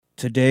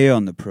Today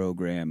on the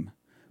program,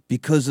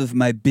 because of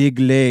my big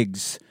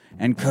legs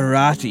and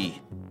karate,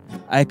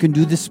 I can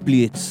do the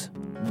splits,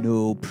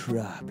 no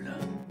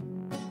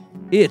problem.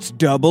 It's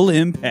Double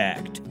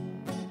Impact.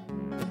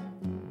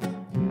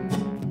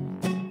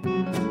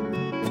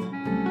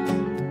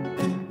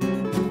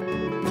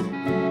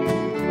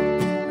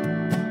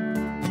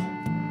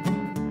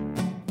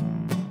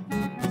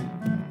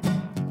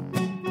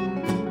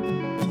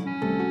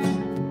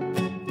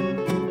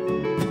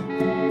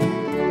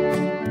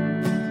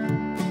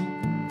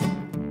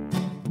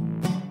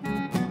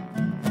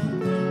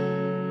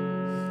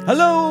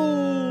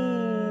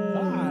 Hello!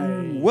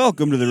 Hi.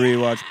 Welcome to the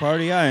Rewatch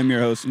Party. I am your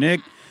host,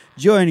 Nick.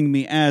 Joining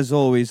me, as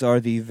always, are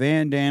the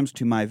Van Dams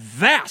to my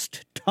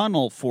vast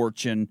tunnel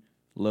fortune,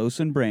 Los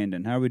and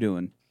Brandon. How are we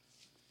doing?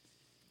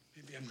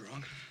 Maybe I'm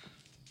drunk.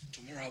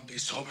 Tomorrow I'll be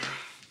sober.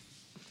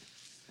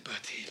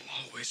 But he'll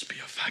always be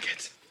a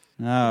faggot.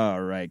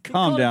 All right, He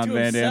calm called it down, to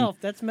Van Dam. himself.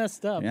 That's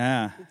messed up.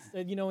 Yeah,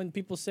 It's, when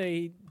people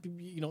say,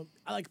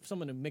 I like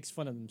someone who makes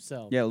fun of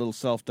themselves. yeah, a little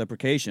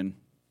self-deprecation.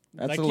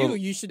 That's like a little,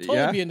 you should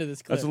totally be into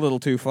this clip. That's a little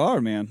too far,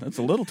 man. That's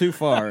a little too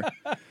far.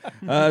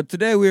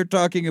 Today we are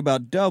talking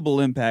about Double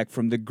Impact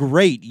from the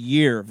great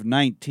year of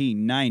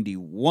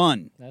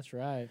 1991. That's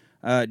right.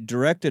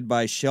 Directed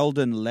by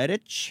Sheldon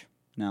Lettich.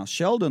 Now,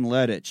 Sheldon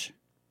Lettich,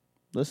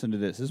 listen to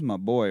this. This is my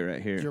boy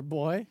right here. Your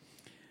boy?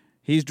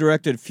 He's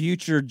directed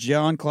future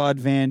Jean-Claude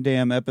Van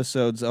Damme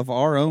episodes of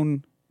our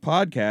own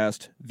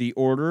podcast, The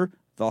Order,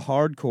 The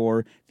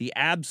Hardcore, the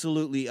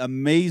absolutely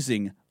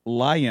amazing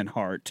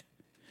Lionheart.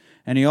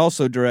 And he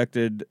also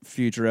directed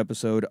future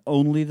episode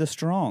Only the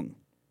Strong.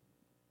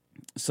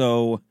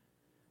 So,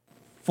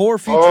 4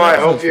 future I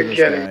episodes hope you're for this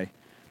kidding. guy.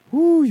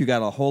 Woo, you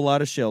got a whole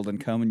lot of Sheldon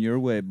coming your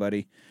way,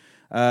 buddy.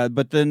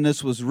 But then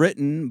this was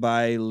written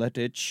by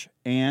Lettich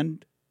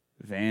and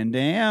Van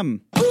Damme.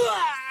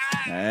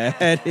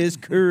 That is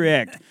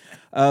correct.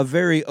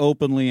 Very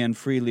openly and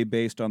freely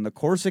based on the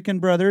Corsican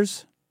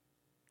Brothers,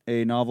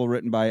 a novel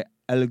written by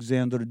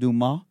Alexandre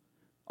Dumas.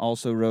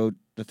 Also wrote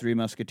The Three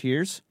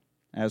Musketeers,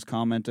 as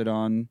commented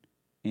on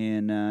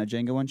in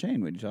Django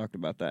Unchained when you talked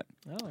about that.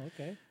 Oh,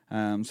 okay.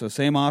 So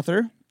same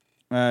author.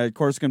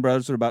 Corsican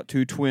Brothers are about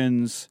two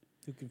twins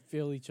Who could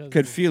feel each other.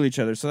 could feel each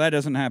other. So that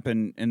doesn't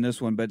happen in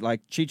this one. But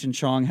like Cheech and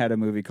Chong had a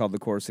movie called The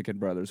Corsican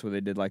Brothers where they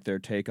did like their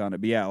take on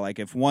it. But yeah, like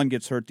if one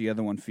gets hurt, the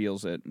other one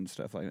feels it and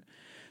stuff like that.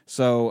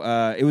 So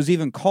it was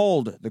even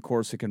called The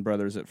Corsican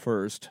Brothers at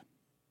first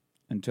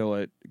until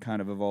it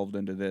kind of evolved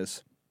into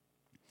this.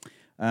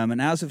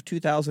 And as of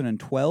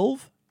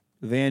 2012,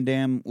 Van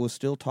Damme was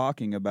still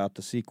talking about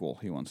the sequel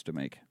he wants to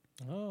make,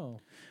 Oh.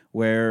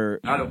 where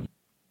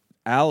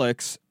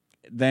Alex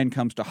then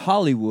comes to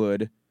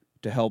Hollywood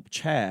to help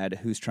Chad,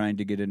 who's trying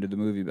to get into the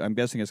movie. I'm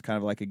guessing it's kind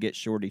of like a get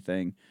shorty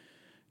thing,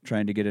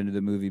 trying to get into the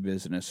movie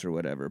business or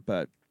whatever.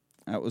 But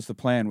that was the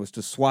plan, was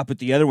to swap it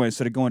the other way.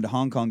 Instead of going to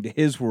Hong Kong to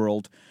his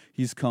world,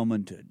 he's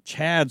coming to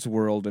Chad's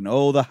world, and the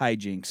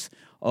hijinks.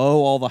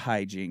 Oh, all the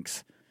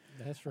hijinks.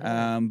 That's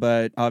right.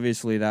 But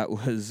obviously that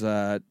was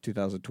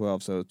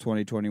 2012, so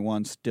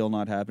 2021 still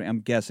not happening.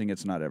 I'm guessing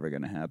it's not ever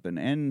going to happen.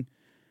 And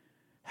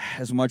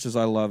as much as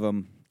I love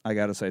him, I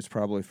got to say it's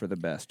probably for the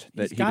best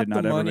that He's he did not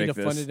got the ever money make to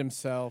this. fund it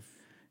himself.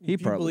 He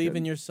if you probably believe did.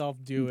 in yourself,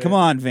 do it. Come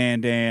on,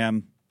 Van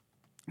Damme.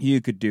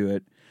 You could do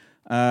it.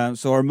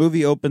 So our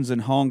movie opens in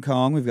Hong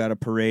Kong. We've got a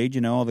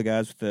parade, all the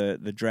guys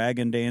with the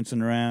dragon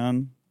dancing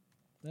around.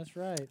 That's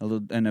right.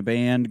 And a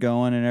band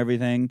going and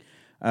everything.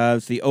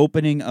 It's the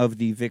opening of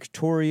the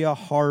Victoria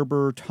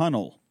Harbor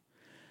Tunnel.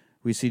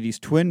 We see these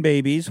twin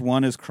babies.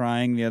 One is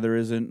crying, the other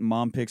isn't.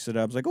 Mom picks it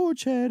up. It's like, oh,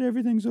 Chad,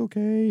 everything's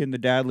okay. And the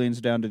dad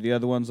leans down to the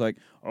other one's like,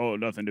 oh,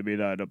 nothing to be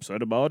that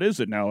upset about, is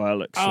it now,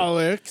 Alex?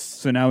 Alex.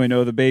 So now we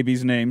know the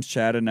babies' names,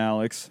 Chad and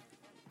Alex.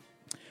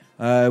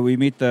 We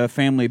meet the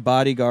family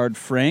bodyguard,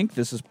 Frank.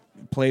 This is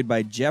played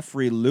by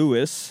Jeffrey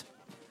Lewis.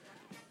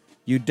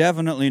 You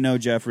definitely know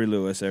Jeffrey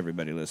Lewis,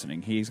 everybody listening.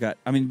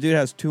 Dude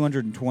has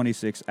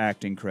 226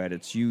 acting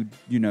credits. You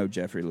know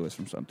Jeffrey Lewis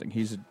from something.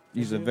 He's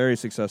a very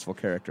successful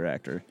character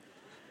actor.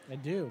 I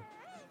do.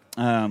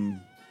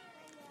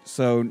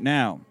 So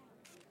now,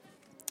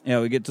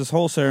 we get this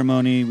whole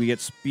ceremony. We get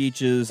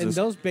speeches. And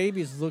those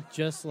babies look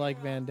just like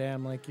Van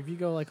Damme. Like, if you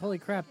go like, holy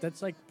crap,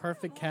 that's like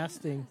perfect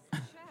casting.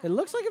 It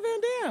looks like a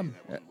Van Damme.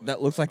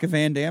 That looks like a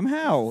Van Damme.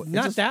 How?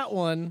 Not that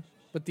one,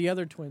 but the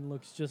other twin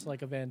looks just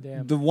like a Van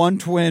Damme. The one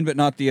twin, but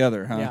not the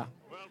other, huh? Yeah.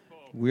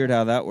 Weird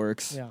how that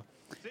works. Yeah.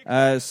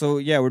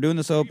 We're doing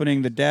this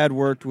opening. The dad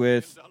worked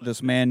with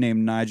this man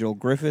named Nigel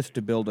Griffith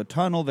to build a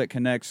tunnel that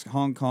connects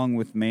Hong Kong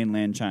with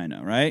mainland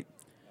China, right?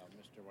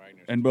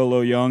 And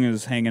Bolo Young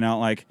is hanging out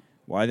like,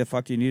 why the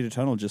fuck do you need a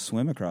tunnel? Just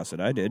swim across it.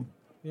 I did.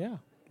 Yeah.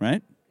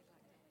 Right?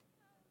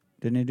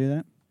 Didn't he do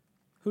that?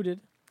 Who did?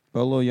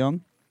 Bolo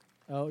Young?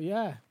 Oh,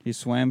 yeah. He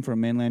swam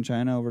from mainland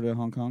China over to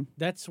Hong Kong?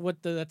 That's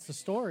the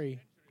story.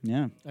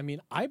 Yeah. I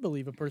mean, I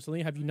believe it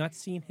personally. Have you not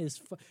seen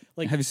his...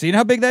 Have you seen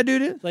how big that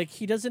dude is? Like,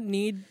 he doesn't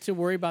need to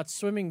worry about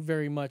swimming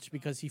very much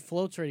because he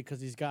floats right because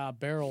he's got a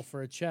barrel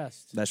for a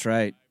chest. That's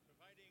right.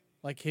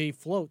 Like, he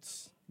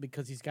floats.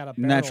 because he's got a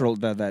barrel. Natural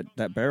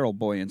that barrel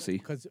buoyancy.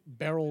 Because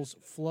barrels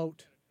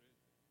float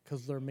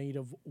because they're made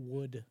of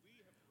wood,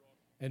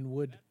 and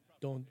wood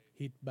don't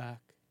heat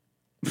back.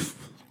 I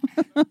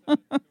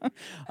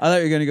thought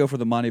you were going to go for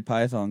the Monty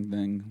Python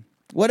thing.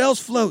 What else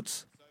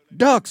floats?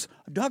 Ducks.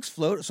 Ducks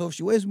float, so if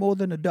she weighs more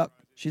than a duck,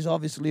 she's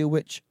obviously a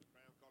witch.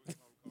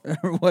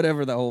 Or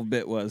whatever the whole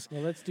bit was.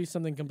 Well, let's do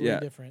something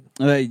completely different.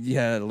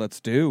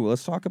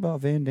 Let's talk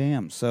about Van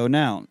Damme. So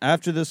now,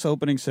 after this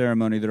opening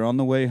ceremony, they're on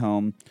the way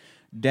home.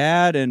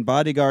 Dad and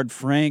bodyguard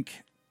Frank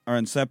are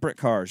in separate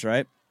cars,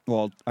 right?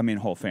 Well, I mean,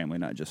 whole family,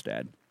 not just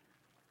Dad.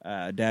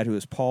 Dad, who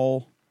is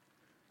Paul,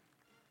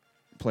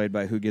 played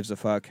by Who Gives a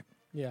Fuck.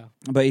 Yeah.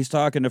 But he's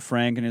talking to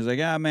Frank, and he's like,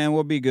 man,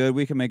 we'll be good.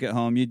 We can make it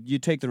home. You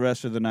take the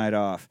rest of the night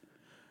off.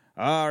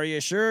 Are you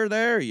sure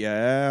there?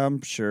 Yeah,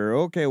 I'm sure.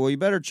 Okay, well, you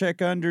better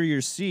check under your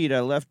seat. I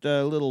left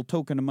a little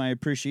token of my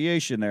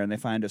appreciation there. And they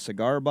find a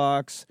cigar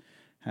box,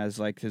 has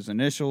like his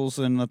initials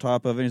in the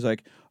top of it. He's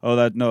like,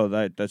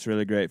 that's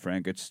really great,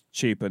 Frank. It's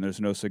cheap and there's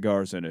no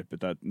cigars in it,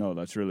 but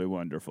that's really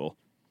wonderful.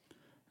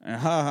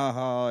 And ha ha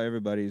ha,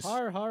 everybody's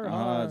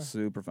it's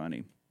super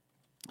funny.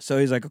 So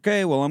he's like,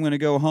 okay, well, I'm going to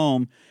go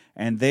home.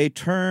 And they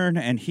turn,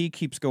 and he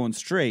keeps going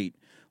straight.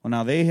 Well,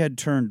 now they had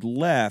turned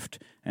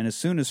left, and as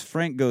soon as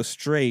Frank goes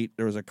straight,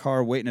 there was a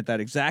car waiting at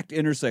that exact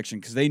intersection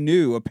because they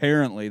knew,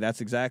 apparently,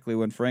 that's exactly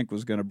when Frank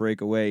was going to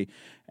break away,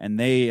 and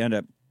they end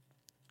up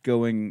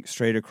going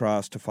straight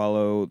across to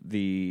follow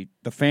the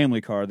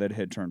family car that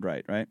had turned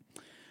right?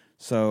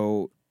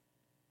 So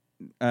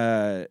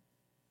they're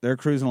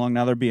cruising along.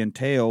 Now they're being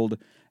tailed,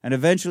 and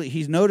eventually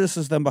he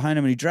notices them behind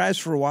him, and he drives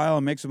for a while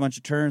and makes a bunch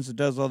of turns and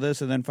does all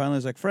this, and then finally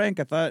he's like, Frank,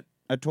 I thought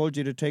I told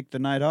you to take the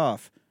night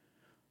off.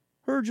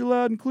 Heard you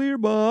loud and clear,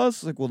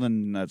 boss. Like, well,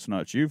 then that's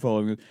not you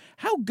following me.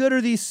 How good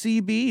are these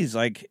CBs?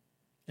 Like,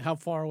 how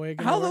far away?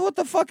 What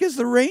the fuck is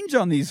the range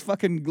on these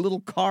fucking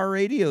little car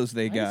radios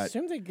they got? I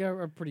assume they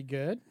are pretty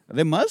good.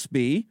 They must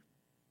be.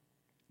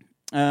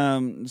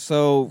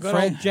 So good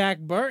old Jack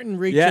Burton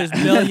reaches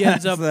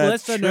millions of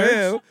listeners.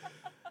 True.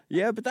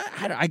 Yeah, but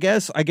I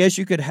guess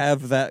you could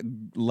have that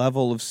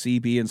level of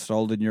CB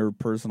installed in your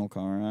personal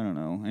car. I don't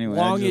know. Anyway, as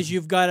long as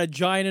you've got a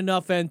giant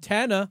enough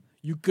antenna.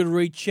 You could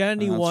reach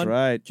anyone. That's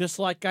right. Just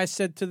like I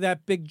said to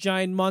that big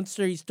giant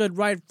monster. He stood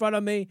right in front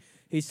of me.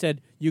 He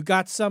said, you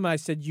got some? I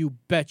said, you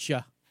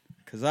betcha.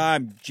 Because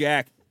I'm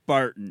Jack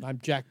Barton. I'm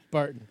Jack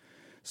Barton.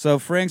 So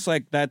Frank's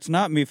like, that's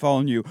not me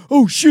following you.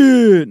 Oh,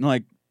 shit. And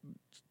like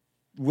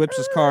whips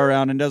his car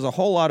around and does a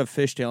whole lot of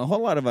fishtailing. A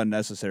whole lot of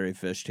unnecessary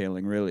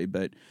fishtailing, really.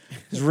 But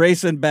he's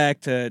racing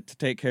back to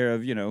take care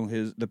of,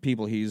 the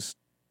people he's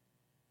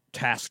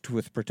tasked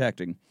with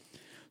protecting.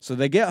 So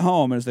they get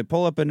home, and as they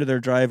pull up into their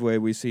driveway,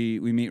 we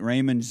meet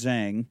Raymond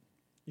Zhang,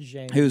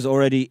 who's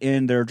already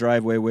in their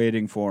driveway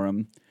waiting for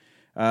him.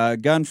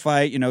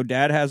 Gunfight,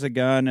 Dad has a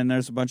gun, and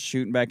there's a bunch of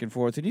shooting back and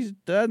forth, and he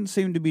doesn't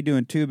seem to be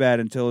doing too bad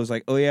until it's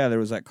like, oh yeah, there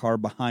was that car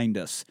behind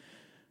us.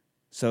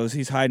 So as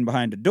he's hiding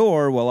behind a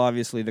door, well,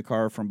 obviously the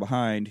car from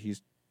behind,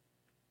 he's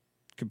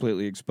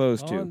completely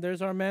exposed to. And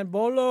there's our man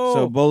Bolo.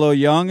 So Bolo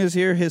Young is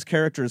here. His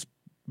character is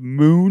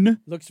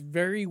Moon. Looks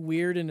very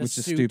weird in a suit. Which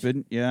is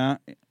stupid, yeah.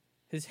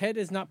 His head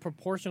is not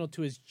proportional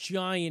to his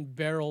giant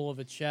barrel of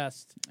a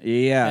chest.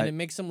 Yeah. And it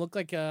makes him look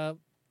like a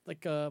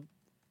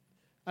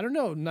I don't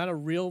know, not a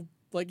real,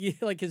 like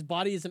his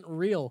body isn't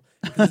real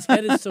because his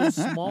head is so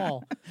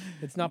small.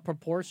 It's not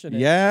proportionate.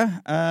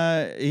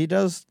 Yeah, he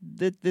does.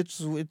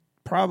 It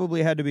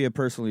probably had to be a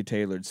personally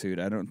tailored suit.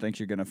 I don't think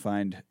you're going to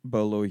find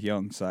Bolo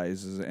Young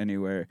sizes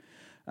anywhere.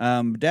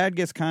 Dad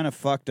gets kind of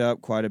fucked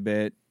up quite a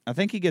bit. I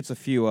think he gets a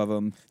few of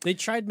them. They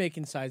tried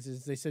making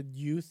sizes. They said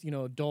youth,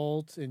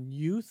 adult and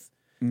youth.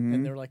 Mm-hmm.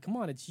 And they're like, come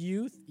on, it's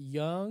youth,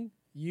 young.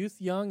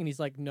 And he's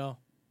like, no,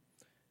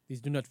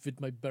 these do not fit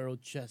my barrel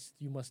chest.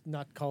 You must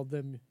not call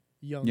them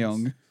youngs.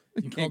 Young.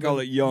 You can't call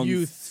it young.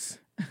 Youths.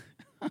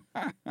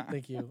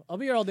 Thank you. I'll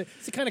be here all day.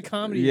 It's the kind of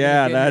comedy you're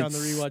going to get on the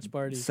rewatch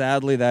party.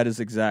 Sadly, that is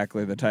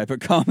exactly the type of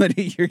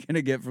comedy you're going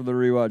to get from the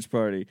rewatch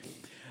party.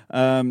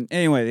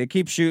 Anyway, they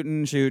keep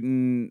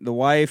shooting. The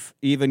wife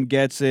even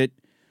gets it.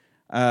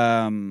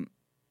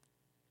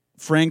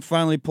 Frank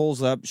finally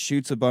pulls up,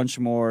 shoots a bunch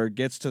more,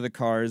 gets to the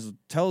cars,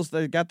 tells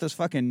they got this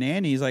fucking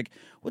nanny. He's like,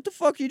 what the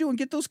fuck are you doing?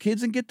 Get those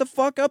kids and get the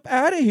fuck up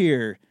out of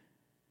here.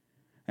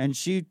 And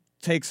she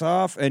takes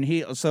off, and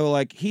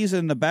he's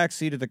in the back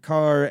seat of the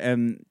car,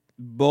 and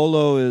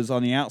Bolo is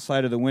on the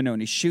outside of the window,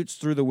 and he shoots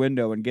through the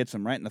window and gets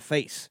him right in the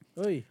face.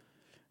 Oy.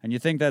 And you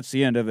think that's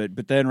the end of it,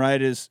 but then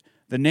right as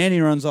the nanny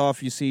runs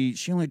off, you see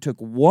she only took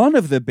one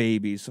of the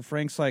babies. So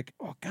Frank's like,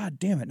 oh, God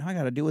damn it, now I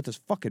got to deal with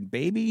this fucking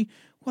baby?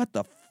 What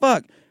the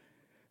fuck?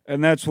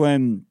 And that's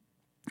when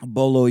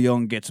Bolo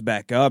Young gets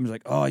back up. He's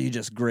like, oh, you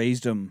just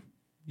grazed him.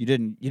 You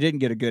didn't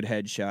get a good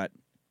headshot.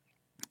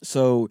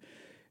 So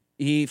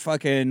he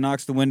fucking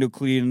knocks the window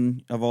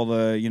clean of all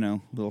the,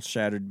 little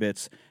shattered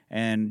bits.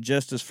 And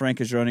just as Frank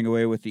is running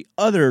away with the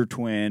other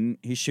twin,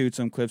 he shoots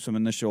him, clips him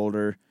in the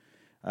shoulder.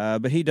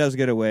 But he does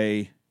get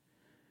away.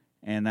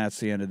 And that's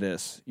the end of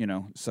this,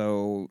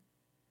 So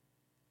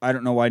I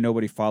don't know why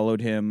nobody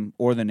followed him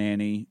or the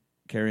nanny,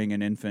 carrying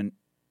an infant.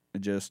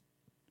 Just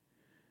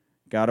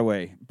got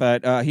away.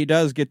 But he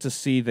does get to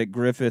see that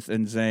Griffith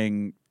and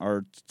Zhang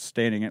are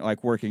standing,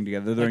 like, working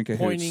together. They're in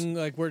cahoots. Pointing,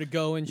 like, where to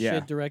go and Yeah.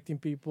 shit, directing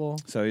people.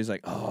 So he's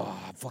like, oh,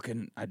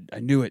 fucking, I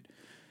knew it.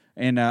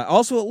 And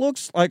also, it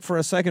looks like for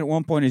a second at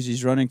one point as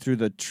he's running through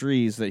the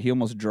trees that he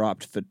almost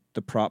dropped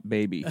the prop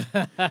baby.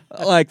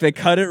 Like, they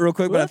cut it real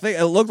quick, but I think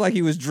it looked like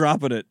he was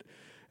dropping it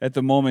at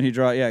the moment he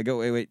dropped. Yeah,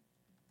 wait.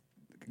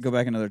 Go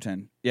back another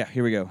 10. Yeah,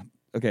 here we go.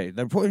 Okay,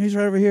 they're pointing, he's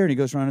right over here, and he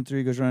goes running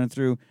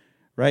through,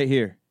 right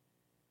here.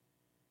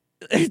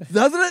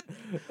 Doesn't it?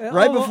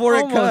 Right before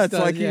it cuts, does,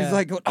 like yeah. he's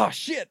like, going, oh,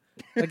 shit.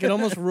 Like, it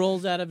almost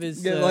rolls out of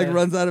his... It like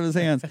runs out of his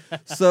hands.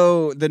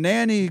 So the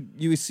nanny,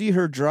 you see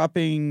her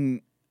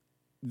dropping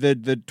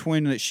the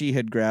twin that she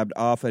had grabbed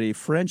off at a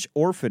French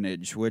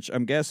orphanage, which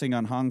I'm guessing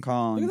on Hong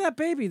Kong. Look at that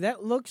baby.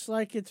 That looks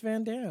like it's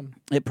Van Damme.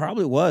 It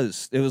probably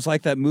was. It was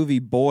like that movie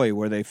Boy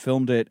where they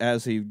filmed it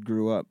as he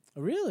grew up.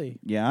 Really?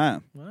 Yeah.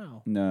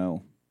 Wow.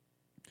 No.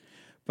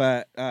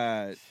 But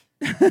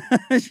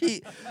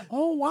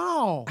Oh,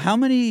 wow. how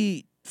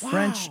many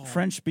Wow.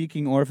 French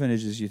speaking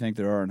orphanages do you think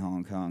there are in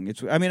Hong Kong?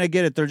 I mean, I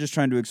get it. They're just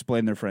trying to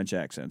explain their French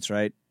accents,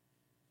 right?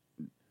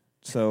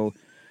 So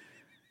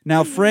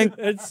now Frank,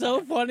 It's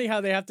so funny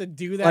how they have to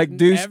do that. Like, in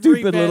do every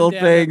stupid Van little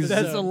Damme things.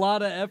 episode. That's a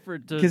lot of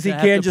effort to, 'Cause he to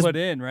have can't to just- put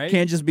in, right?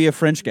 can't just be a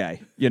French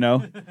guy, you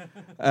know?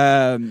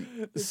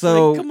 It's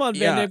So like, come on,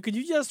 Van yeah, Damme. Could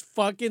you just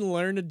fucking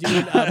learn to do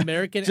an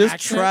American just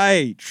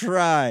accent?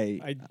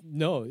 try.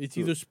 No, it's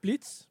either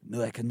splits.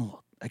 No,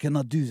 I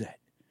cannot do that.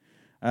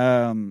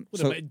 What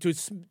So am I, to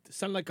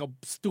sound like a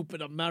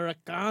stupid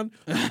American?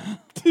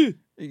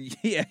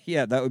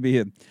 yeah, that would be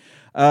him.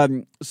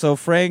 So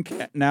Frank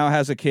now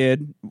has a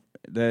kid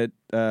that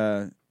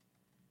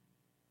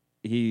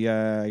he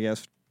I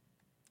guess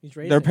He's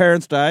raising. their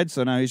parents died,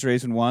 so now he's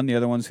raising one. The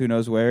other one's who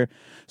knows where.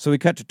 So we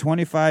cut to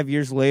 25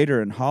 years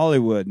later in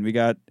Hollywood, and we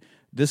got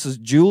this is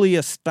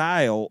Julia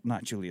Stiles,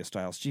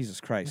 Jesus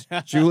Christ,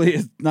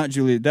 definitely not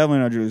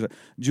Julia,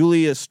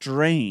 Julia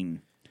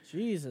Strain,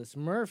 Jesus,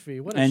 Murphy.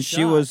 What a and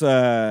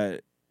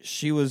shot.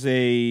 she was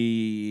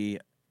a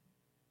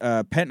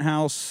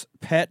Penthouse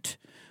pet,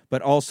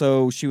 but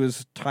also she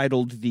was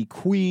titled the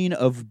Queen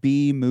of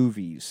B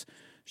movies.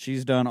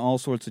 She's done all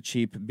sorts of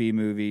cheap B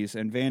movies,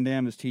 and Van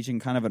Damme is teaching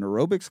kind of an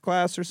aerobics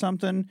class or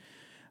something.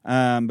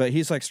 But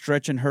he's like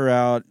stretching her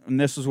out, and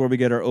this is where we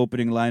get our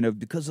opening line of,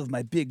 because of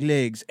my big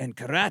legs and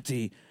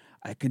karate,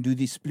 I can do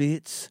these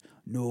splits,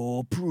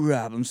 no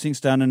problem.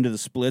 Sinks down into the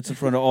splits in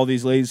front of all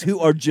these ladies who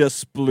are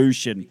just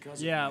splooshing.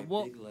 Because Yeah, of my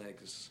well- big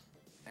legs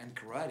and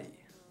karate,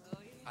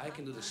 I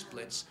can do the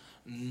splits,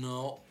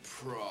 no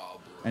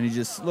problem. And he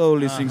just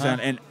slowly sinks down,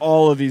 and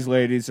all of these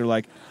ladies are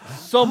like,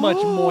 So much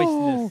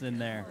moistness in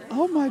there.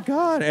 oh my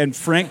God. And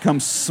Frank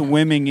comes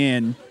swimming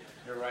in.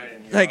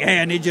 Like, hey,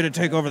 I need you to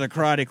take over the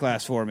karate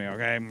class for me,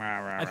 okay?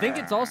 I think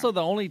it's also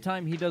the only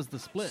time he does the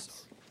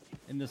splits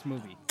in this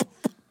movie.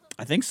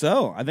 I think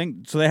so. I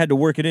think so. They had to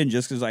work it in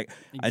just because, like,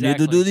 I need to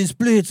Exactly. do these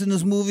splits in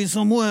this movie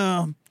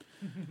somewhere.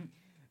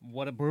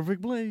 What a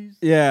perfect blaze.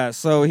 Yeah,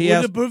 so he What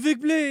has. a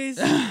perfect place.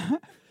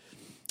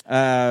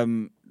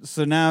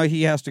 So now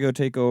he has to go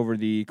take over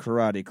the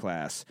karate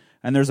class,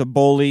 and there's a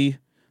bully.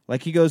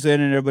 Like, he goes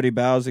in and everybody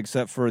bows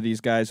except for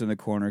these guys in the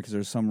corner because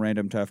there's some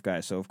random tough guy.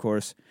 So of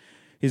course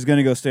he's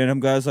gonna go stand up.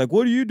 Guys like,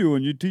 what are you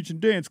doing? You teaching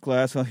dance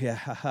class? Oh yeah,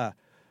 haha.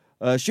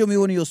 Show me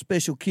one of your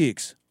special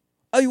kicks.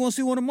 Oh, you want to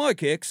see one of my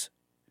kicks?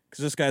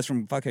 Because this guy's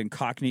from fucking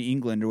Cockney,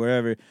 England, or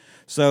wherever.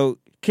 So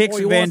kicks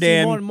you Van want to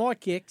see more Damme, and more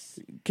kicks?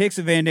 kicks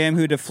a Van Damme,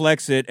 who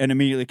deflects it and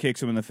immediately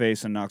kicks him in the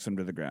face and knocks him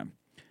to the ground.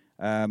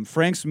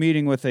 Frank's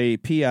meeting with a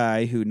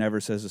PI who never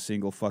says a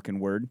single fucking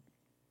word.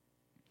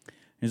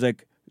 He's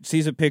like,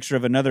 sees a picture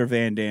of another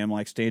Van Damme,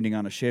 like, standing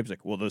on a ship. He's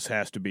like, well, this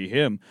has to be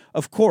him.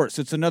 Of course,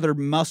 it's another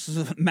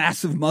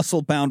massive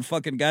muscle-bound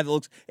fucking guy that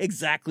looks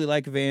exactly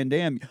like Van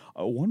Damme.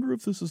 I wonder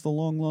if this is the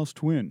long-lost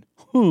twin.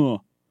 Huh.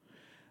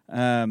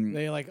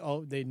 They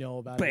they know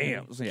about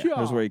Bam! it. So, yeah,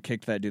 that's where he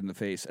kicked that dude in the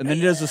face. And then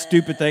he does a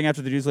stupid thing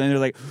after the dude's laying there,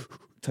 like,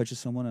 touches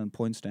someone and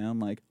points down,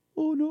 like,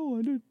 oh, no,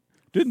 I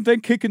didn't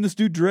think kicking this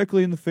dude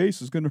directly in the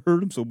face is going to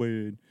hurt him so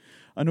bad.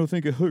 I don't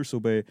think it hurt so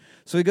bad.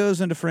 So he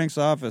goes into Frank's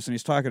office, and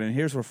he's talking, and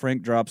here's where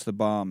Frank drops the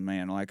bomb,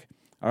 man. Like,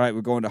 all right,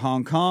 we're going to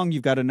Hong Kong.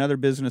 You've got another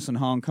business in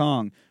Hong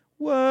Kong.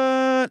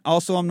 What?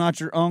 Also, I'm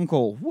not your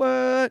uncle.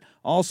 What?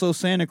 Also,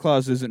 Santa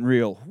Claus isn't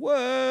real.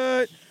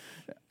 What?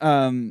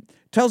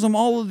 Tells him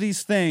all of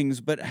these things,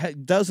 but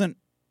doesn't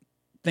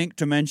think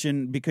to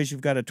mention because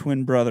you've got a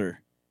twin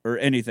brother or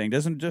anything.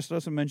 Doesn't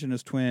mention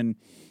his twin.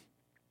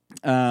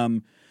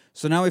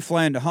 So now we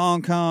fly into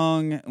Hong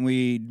Kong, and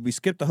we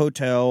skip the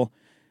hotel.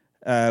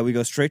 We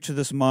go straight to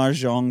this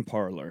mahjong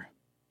parlor.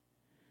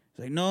 It's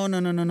like, no,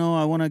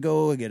 I want to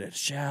go get a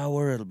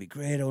shower. It'll be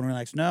great. I want to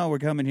relax. No, we're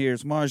coming here.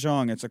 It's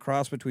mahjong. It's a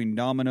cross between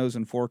dominoes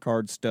and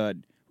 4-card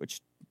stud.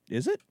 Which,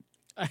 is it?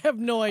 I have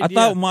no idea. I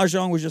thought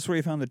mahjong was just where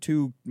you found the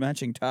two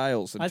matching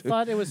tiles. I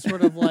thought it was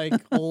sort of like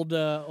old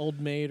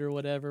maid or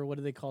whatever. What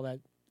do they call that?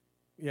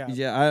 Yeah.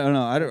 Yeah, I don't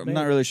know. I'm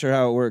not really sure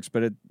how it works,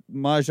 but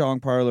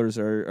mahjong parlors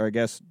are, I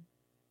guess,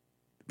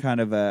 kind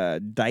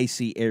of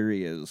dicey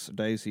areas,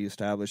 dicey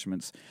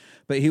establishments.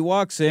 But he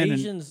walks in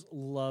Asians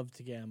love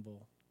to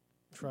gamble.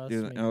 Trust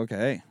me.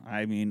 Okay.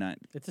 I mean,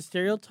 It's a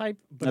stereotype,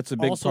 but that's a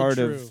big also part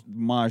true. of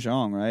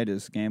mahjong, right?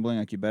 Is gambling,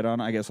 like you bet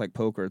on it. I guess like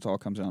poker, it all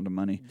comes down to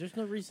money. There's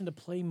no reason to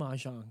play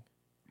mahjong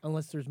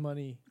unless there's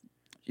money.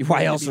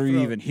 Why to else be are you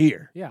thrown. even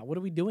here? Yeah, what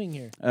are we doing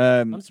here?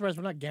 Um, I'm surprised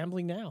we're not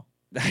gambling now.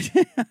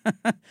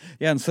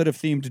 yeah, instead of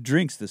themed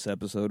drinks this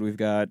episode, we've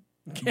got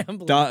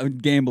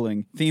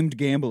Gambling. themed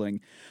gambling.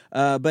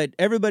 But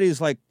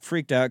everybody's like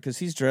freaked out because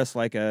he's dressed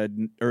like a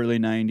early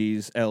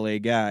 90s LA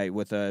guy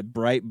with a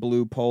bright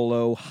blue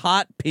polo,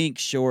 hot pink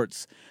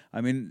shorts.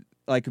 I mean,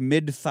 like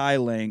mid-thigh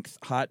length,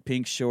 hot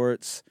pink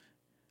shorts,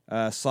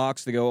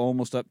 socks that go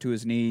almost up to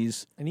his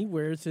knees. And he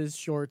wears his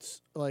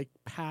shorts like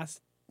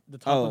past the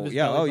top of his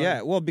belly Oh, button.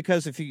 yeah. Well,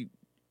 because if you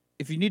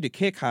need to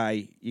kick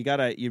high,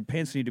 your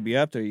pants need to be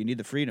up there. You need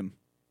the freedom.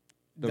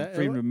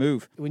 Freedom to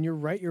move. When you're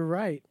right, you're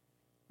right.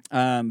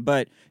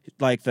 But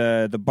like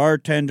the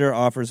bartender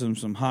offers him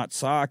some hot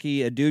sake.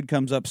 A dude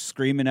comes up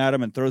screaming at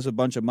him and throws a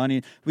bunch of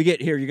money. We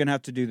get here. You're gonna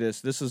have to do this.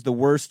 This is the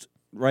worst.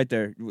 Right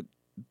there.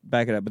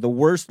 Back it up. But the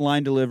worst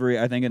line delivery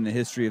I think in the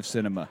history of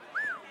cinema.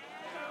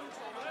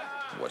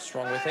 What's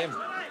wrong with him?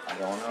 I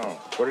don't know.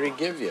 What did he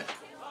give you?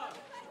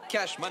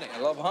 Cash money. I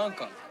love Hong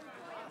Kong.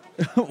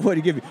 What do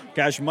you give you?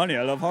 Cash money.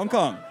 I love Hong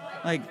Kong.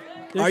 Like,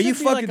 There are you should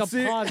be fucking like a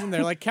serious? pause in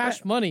there, like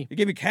cash money. You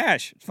give me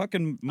cash. It's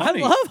fucking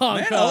money. love Hong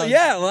Man, Kong. Oh,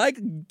 yeah, like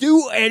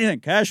do anything.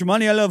 Cash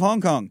money. I love Hong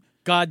Kong.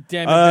 God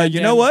damn it. Van You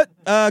Damme. know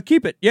what?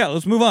 Keep it. Yeah,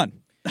 let's move on.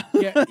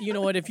 Yeah, you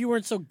know what? If you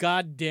weren't so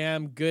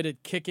goddamn good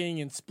at kicking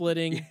and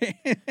splitting,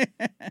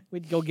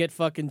 we'd go get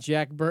fucking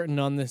Jack Burton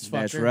on this fucker.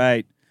 That's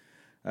right.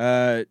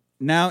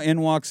 Now in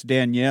walks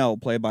Danielle,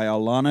 played by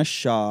Alana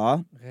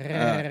Shaw.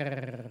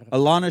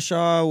 Alana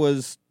Shaw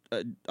was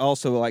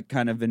also like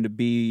kind of into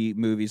B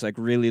movies, like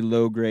really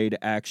low grade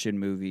action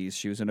movies.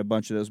 She was in a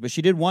bunch of those, but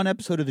she did one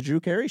episode of the Drew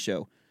Carey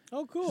Show.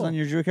 Oh, She's cool. on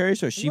your Drew Carey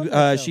show. She love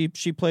that show.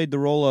 she played the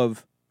role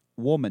of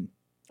woman.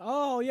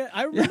 Oh, yeah.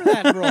 I remember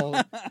that role.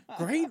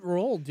 Great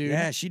role, dude.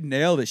 Yeah, she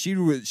nailed it.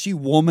 She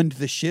womaned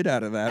the shit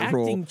out of that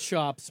role. Acting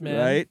chops, man.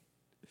 Right?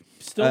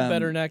 Still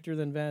better an actor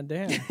than Van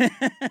Damme.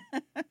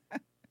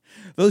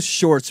 Those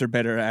shorts are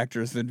better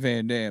actors than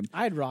Van Damme.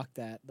 I'd rock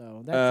that,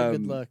 though. That's a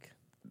good look.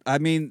 I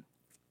mean,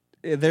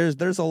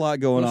 there's a lot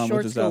going Those on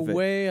shorts with this go outfit.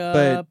 way up.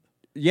 But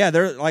yeah,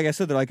 they're like I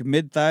said, they're like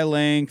mid thigh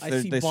length. I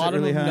They're- see they sit bottom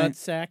really of high.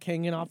 nutsack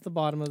hanging off the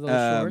bottom of those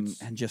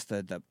shorts. And just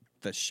the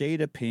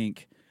shade of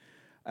pink.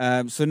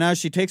 So now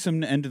she takes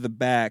him into the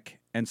back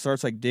and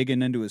starts like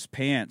digging into his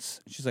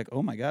pants. She's like,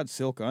 "Oh my God,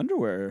 silk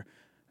underwear!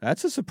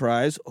 That's a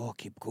surprise." Oh,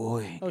 keep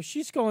going. Oh,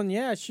 she's going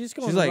She's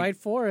like- right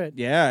for it.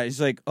 Yeah, he's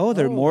like, "Oh,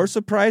 there are Oh. more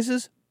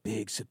surprises.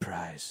 Big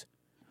surprise."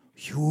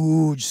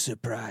 Huge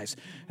surprise.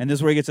 And this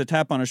is where he gets a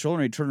tap on his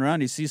shoulder and he turns around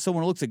and he sees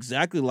someone who looks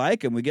exactly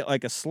like him. We get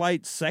like a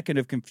slight second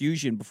of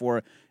confusion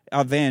before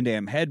a Van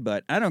Damme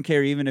headbutt. I don't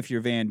care even if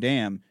you're Van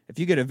Damme. If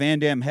you get a Van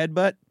Damme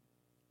headbutt,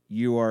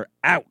 you are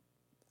out.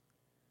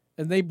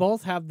 And they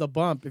both have the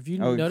bump. If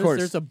you Oh, of notice, course.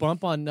 there's a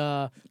bump on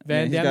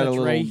Van he's Damme got a that's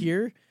right little- Mm-hmm.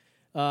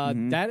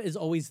 here. That is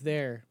always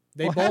there.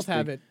 They Well, it has both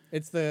have to. it.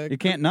 It's the You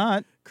can't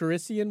not.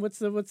 Corsican. What's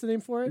the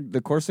name for it? The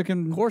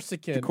Corsican.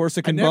 Corsican. The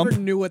Corsican I never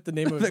bump. knew what the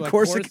name of it was. The like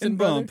Corsican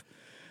brother?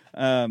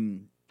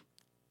 bump.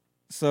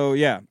 So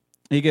yeah,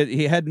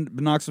 he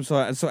knocks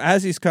himself out. So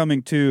as he's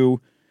coming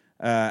to,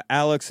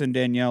 Alex and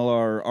Danielle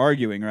are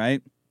arguing,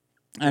 right?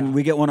 And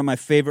we get one of my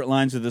favorite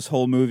lines of this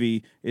whole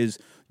movie is,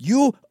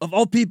 "You of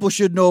all people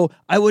should know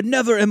I would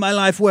never in my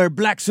life wear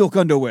black silk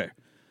underwear."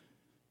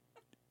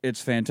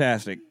 It's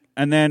fantastic.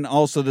 And then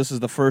also this is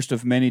the first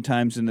of many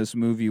times in this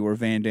movie where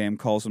Van Damme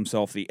calls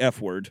himself the F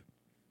word.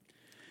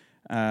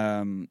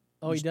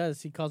 Oh, he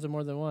does. He calls it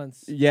more than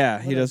once. Yeah,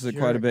 he What a does it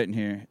quite a jerk. bit in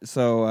here.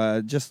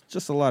 So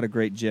just a lot of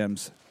great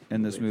gems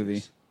in this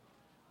movie.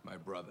 My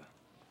brother.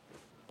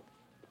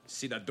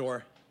 See that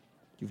door?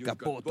 You've You've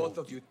got both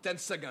of you 10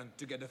 seconds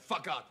to get the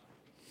fuck out.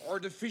 Or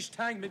the fish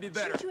tank may be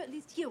better. Should you at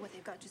least hear what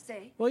they've got to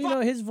say? Well, you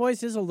know, his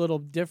voice is a little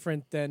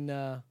different than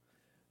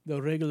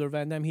the regular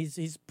Van Damme.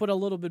 He's put a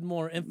little bit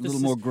more emphasis.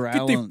 more Get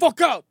growl the on-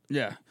 fuck out!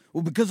 Yeah.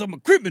 Well, because I'm a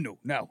criminal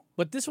now.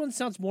 But this one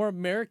sounds more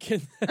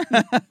American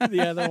than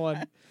the other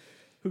one,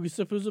 who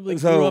supposedly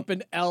So- grew up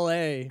in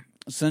L.A.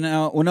 So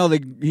now, well, no,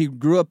 he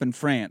grew up in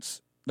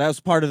France. That was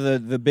part of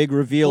the big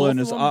reveal Both in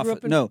of his them grew office.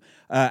 up in- No,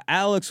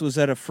 Alex was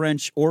at a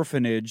French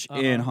orphanage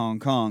in Uh-huh. Hong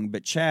Kong,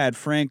 but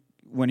Frank,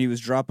 when he was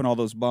dropping all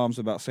those bombs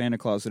about Santa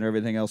Claus and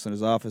everything else in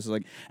his office, was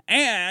like,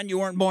 "And you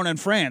weren't born in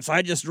France.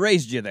 I just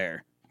raised you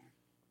there."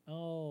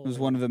 Oh, It was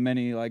one of the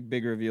many like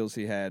big reveals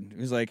he had.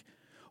 He was like,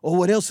 "Oh,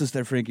 what else is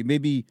there, Frankie?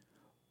 Maybe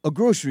a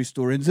grocery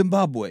store in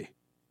Zimbabwe."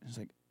 I was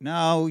like,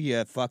 "No,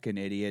 you fucking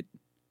idiot."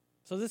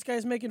 so this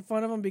guy's making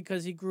fun of him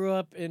because he grew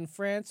up in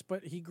France,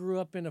 but he grew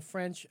up in a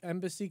French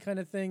embassy kind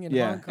of thing in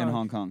Hong Kong. in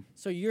Hong Kong.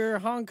 So you're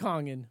Hong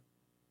Kongan,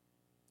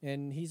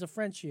 and he's a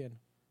Frenchian.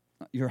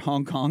 You're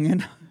Hong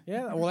Kongan.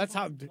 Yeah, well, that's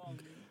how.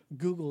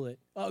 Google it.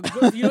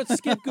 You don't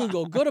skip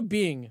Google. Go to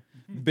Bing.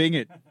 Bing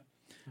it.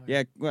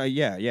 Yeah, well,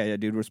 yeah,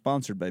 dude. We're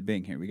sponsored by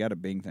Bing here. We got to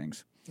Bing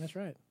things. That's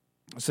right.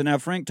 So now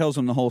Frank tells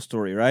him the whole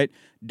story, right?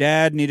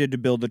 Dad needed to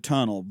build a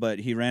tunnel, but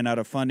he ran out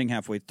of funding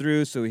halfway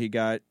through, so he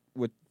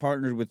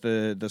partnered with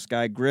this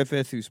guy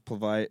Griffith, who's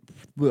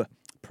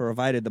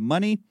provided the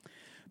money.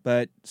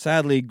 But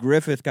sadly,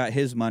 Griffith got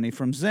his money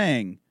from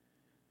Zhang.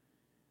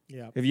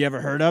 Yeah. Have you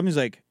ever heard of him? He's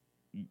like,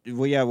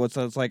 well, yeah.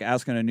 It's like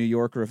asking a New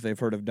Yorker if they've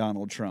heard of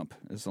Donald Trump.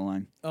 Is the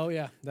line. Oh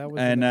yeah, that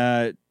was.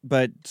 And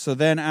but so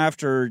then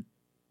after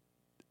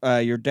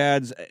your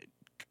dad's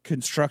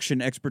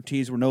construction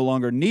expertise were no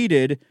longer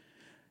needed,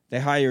 they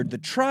hired the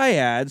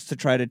triads to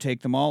try to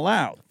take them all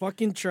out.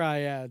 Fucking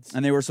triads.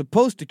 And they were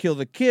supposed to kill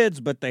the kids,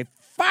 but they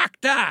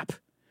fucked up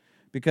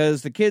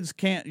because the kids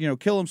can't,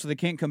 kill them so they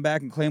can't come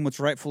back and claim what's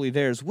rightfully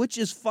theirs, which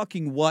is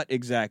fucking what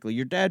exactly?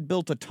 Your dad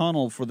built a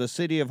tunnel for the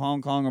city of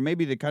Hong Kong or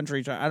maybe the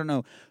country, I don't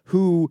know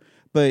who,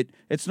 but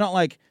it's not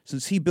like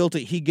since he built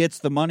it, he gets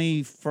the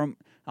money from...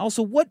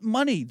 Also, what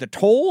money? The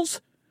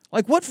tolls?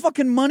 Like, what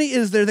fucking money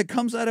is there that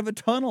comes out of a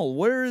tunnel?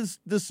 Where is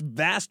this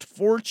vast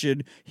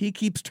fortune he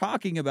keeps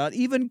talking about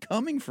even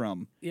coming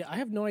from? Yeah, I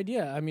have no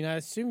idea. I mean, I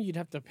assume you'd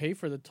have to pay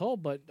for the toll,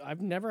 but I've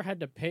never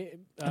had to pay.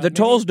 The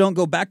tolls don't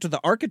go back to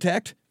the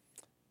architect.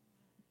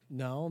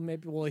 No,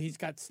 maybe. Well, he's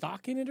got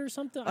stock in it or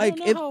something. I don't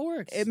know how it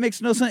works. It makes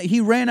no sense.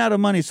 He ran out of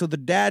money, so the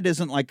dad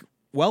isn't like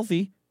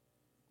wealthy.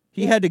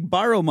 He had to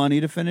borrow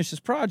money to finish his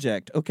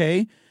project.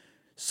 Okay,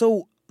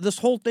 so this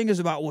whole thing is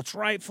about what's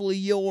rightfully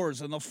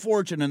yours and the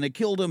fortune, and they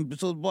killed him.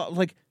 So,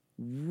 like,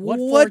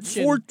 what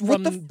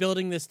fortune from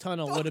building this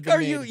tunnel would have been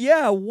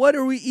made? What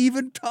are we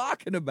even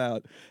talking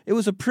about? It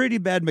was a pretty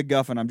bad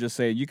MacGuffin, I'm just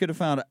saying. You could have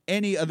found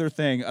any other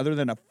thing other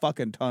than a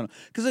fucking tunnel.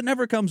 Because it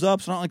never comes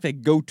up. It's not like they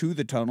go to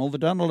the tunnel. The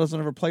tunnel doesn't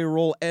ever play a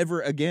role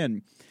ever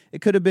again.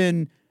 It could have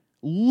been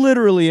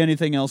literally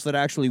anything else that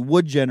actually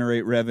would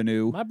generate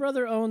revenue. My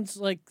brother owns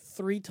like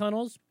 3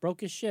 tunnels.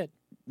 Broke his shit.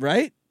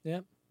 Right?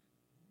 Yeah.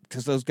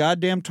 Because those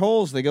goddamn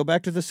tolls, they go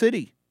back to the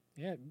city.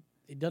 Yeah.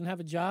 He doesn't have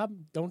a job.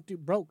 Don't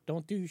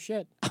do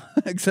shit.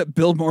 Except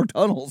build more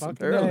tunnels, Fucking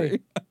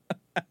apparently.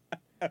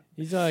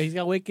 He's got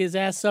to wake his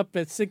ass up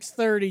at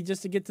 6:30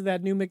 just to get to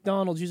that new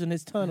McDonald's using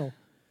his tunnel.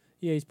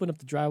 Yeah, he's putting up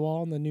the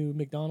drywall in the new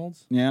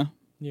McDonald's. Yeah.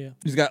 Yeah.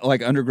 He's got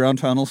like underground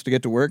tunnels to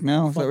get to work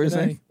now. Is that what you're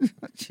saying?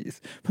 Fucking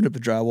Jeez. Put up the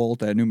drywall at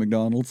that new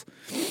McDonald's.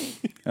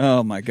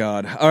 Oh my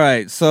God. All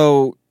right.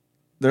 So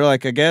they're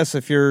like, I guess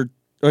if you're...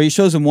 Oh, he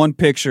shows them one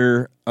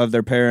picture of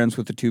their parents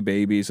with the 2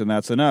 babies, and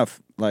that's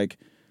enough. Like,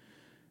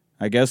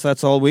 I guess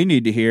that's all we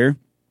need to hear.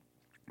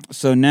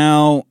 So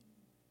now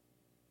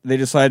they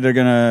decide they're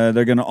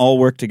gonna all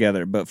work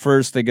together. But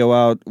first they go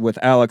out with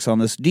Alex on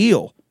this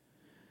deal.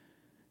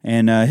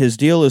 And his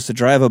deal is to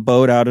drive a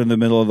boat out in the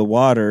middle of the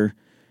water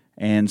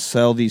and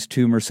sell these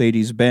 2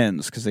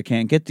 Mercedes-Benz because they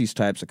can't get these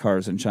types of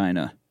cars in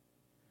China.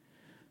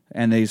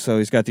 And so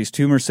he's got these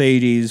 2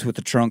 Mercedes with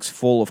the trunks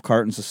full of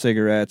cartons of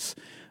cigarettes,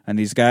 and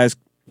these guys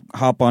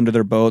hop onto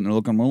their boat and they're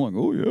looking like,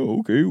 oh yeah,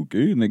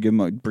 okay, and they give them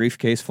a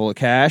briefcase full of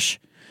cash.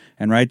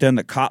 And right then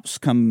the cops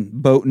come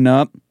boating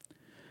up.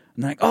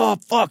 And they're like, oh,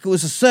 fuck, it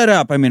was a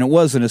setup. I mean, it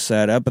wasn't a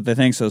setup, but they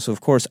think so. So,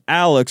 of course,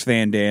 Alex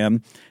Van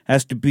Damme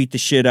has to beat the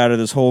shit out of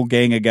this whole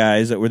gang of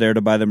guys that were there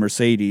to buy the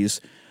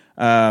Mercedes.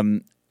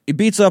 He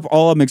beats up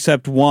all of them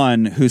except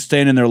one who's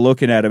standing there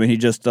looking at him, and he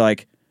just,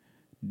 like,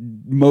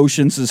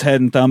 motions his head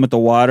and thumb at the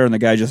water, and the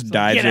guy just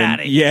dives in. Get out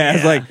of here. Yeah,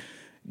 it's like,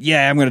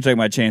 yeah, I'm going to take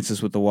my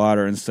chances with the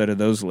water instead of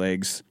those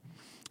legs.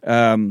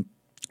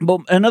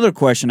 But another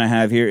question I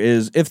have here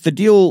is, if the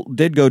deal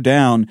did go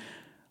down,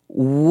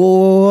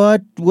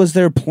 what was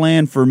their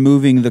plan for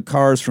moving the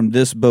cars from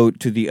this boat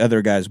to the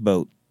other guy's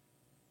boat?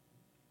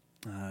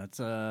 That's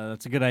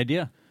a good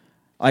idea.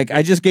 Like,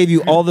 I just gave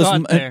you all this.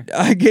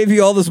 I gave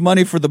you all this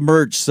money for the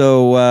merch.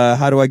 So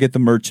how do I get the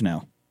merch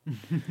now?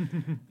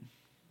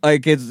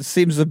 Like, it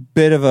seems a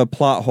bit of a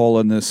plot hole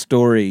in this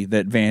story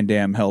that Van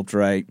Damme helped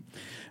write.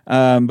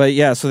 But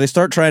yeah, so they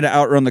start trying to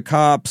outrun the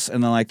cops,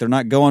 and they're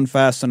not going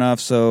fast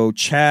enough. So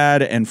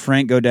Chad and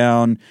Frank go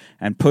down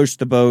and push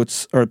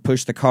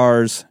the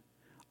cars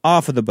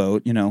off of the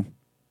boat,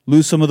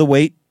 lose some of the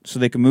weight so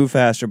they can move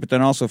faster. But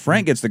then also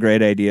Frank gets the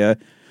great idea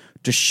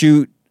to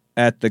shoot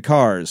at the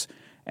cars.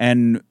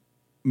 And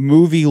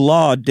movie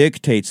law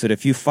dictates that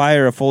if you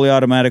fire a fully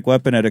automatic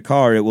weapon at a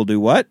car, it will do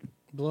what?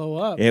 Blow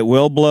up. It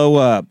will blow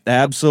up.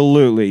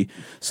 Absolutely.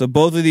 So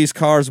both of these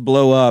cars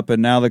blow up,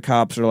 and now the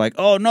cops are like,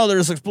 oh, no,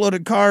 there's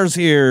exploded cars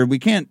here. We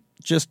can't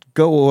just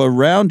go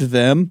around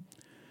them.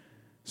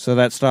 So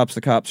that stops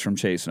the cops from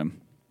chasing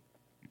them.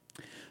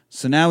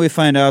 So now we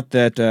find out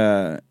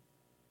that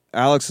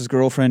Alex's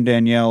girlfriend,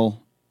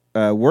 Danielle,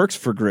 works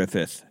for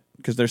Griffith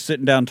because they're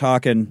sitting down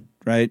talking,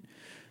 right?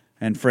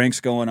 And Frank's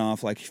going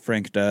off like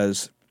Frank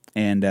does,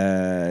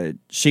 and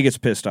she gets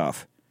pissed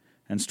off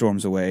and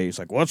storms away. He's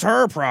like, what's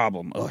her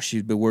problem? Oh,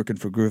 she's been working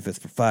for Griffith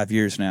for 5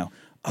 years now.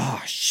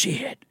 Oh,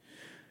 shit.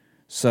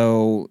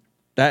 So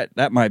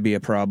that might be a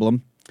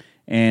problem.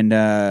 And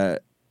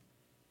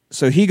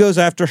so he goes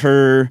after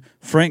her.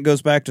 Frank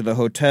goes back to the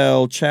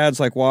hotel. Chad's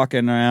like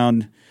walking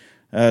around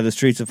the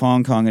streets of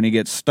Hong Kong, and he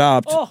gets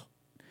stopped. Oh,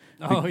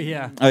 Oh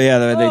yeah. Oh yeah,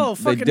 they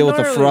fucking deal with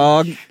the gnarly.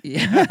 frog.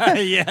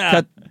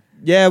 Yeah.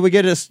 Yeah, we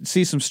get to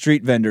see some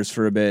street vendors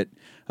for a bit.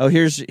 Oh,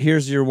 here's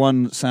your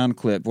one sound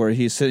clip where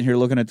he's sitting here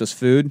looking at this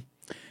food,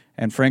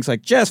 and Frank's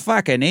like, "Just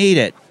fucking eat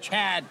it."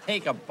 Chad,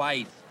 take a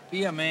bite.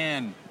 Be a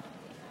man.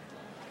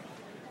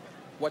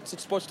 What's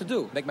it supposed to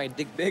do? Make my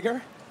dick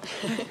bigger?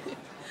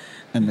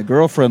 And the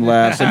girlfriend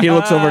laughs, and he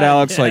looks over at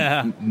Alex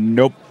Yeah. like,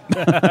 "Nope."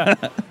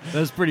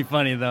 That's pretty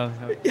funny though.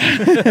 All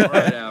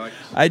right, Alex.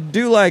 I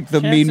do like the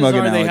mean Chances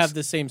mugging are they Alex. have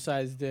the same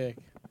size dick.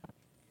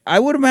 I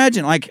would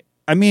imagine,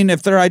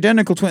 if they're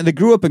identical twins, they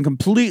grew up in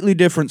completely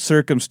different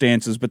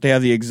circumstances, but they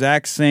have the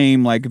exact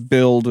same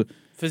build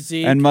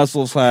Physique. and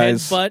muscle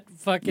size,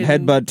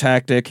 Headbutt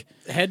tactic,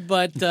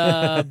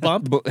 Headbutt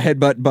bump.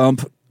 headbutt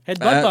bump.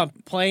 Headbutt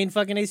bump. Playing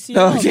fucking ACL.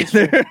 Oh,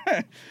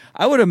 yeah,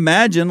 I would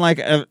imagine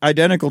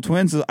identical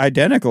twins is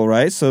identical,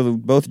 right? So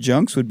both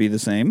junks would be the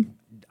same.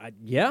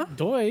 Yeah.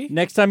 Doy.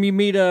 Next time you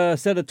meet a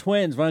set of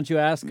twins, why don't you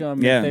ask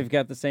them Yeah. if they've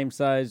got the same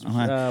size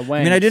I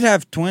wangs? mean, I did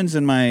have twins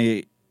in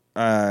my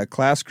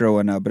class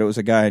growing up, but it was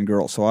a guy and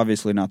girl, so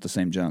obviously not the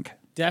same junk.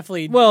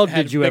 Definitely. Well,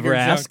 had did you bigger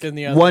ever junk ask? than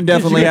the other. One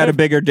definitely you had a ever-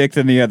 bigger dick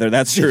than the other.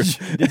 That's true.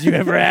 Did you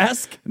ever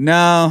ask?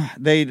 No,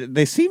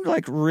 they seemed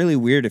really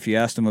weird if you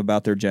asked them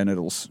about their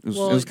genitals. It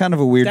Well, was kind of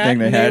a weird that thing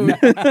they and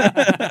had.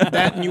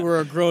 That and you were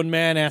a grown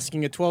man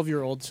asking a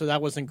 12-year-old, so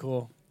that wasn't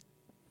cool.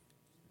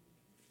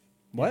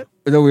 What?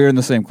 Though we were in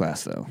the same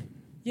class, though.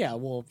 Yeah,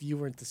 well, if you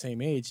weren't the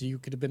same age, you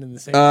could have been in the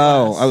same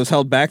Oh, class. I was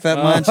held back that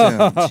much?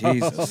 Oh,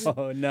 Jesus.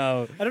 Oh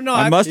no. I don't know.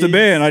 I must have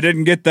been. I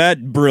didn't get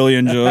that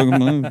brilliant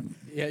joke.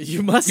 Yeah,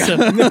 you must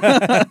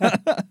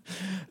have.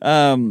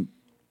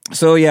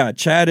 So yeah,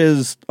 Chad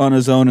is on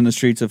his own in the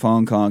streets of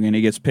Hong Kong, and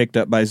he gets picked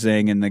up by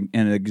Zhang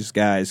and his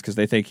guys because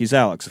they think he's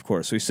Alex, of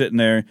course. So he's sitting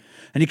there,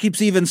 and he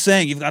keeps even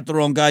saying, "You've got the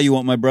wrong guy. You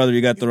want my brother.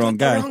 You got the wrong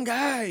guy." Wrong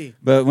guy.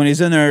 But when he's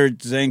in there,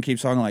 Zhang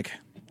keeps talking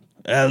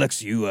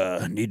Alex, you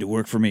need to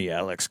work for me,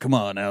 Alex. Come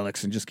on,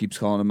 Alex, and just keeps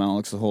calling him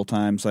Alex the whole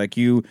time. It's like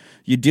you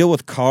deal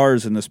with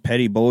cars and this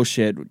petty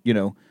bullshit.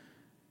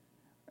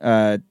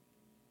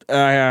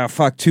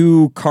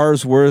 2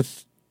 cars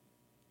worth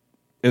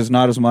is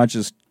not as much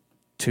as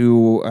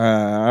 2.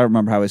 I don't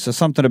remember how it says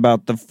something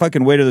about the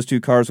fucking weight of those 2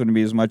 cars wouldn't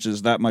be as much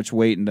as that much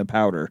weight in the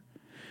powder.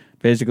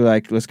 Basically,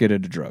 let's get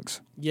into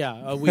drugs. Yeah,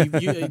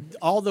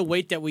 all the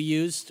weight that we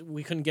used,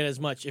 we couldn't get as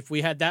much. If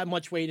we had that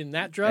much weight in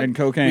that drug And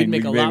cocaine, we'd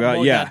make we a could lot make about-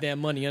 more yeah. goddamn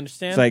money. You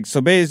understand? It's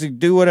so basically,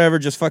 do whatever,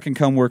 just fucking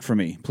come work for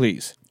me,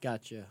 please.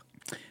 Gotcha.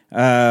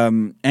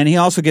 And he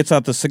also gets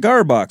out the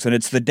cigar box, and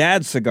it's the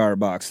dad's cigar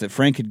box that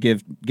Frank had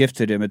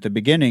gifted him at the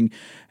beginning.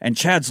 And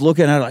Chad's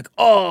looking at it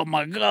oh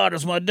my God,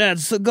 it's my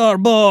dad's cigar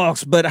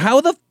box. But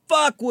how the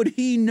fuck would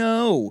he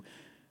know?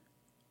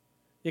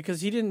 Yeah,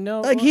 because he didn't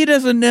know. He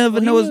doesn't never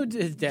Well, know he knew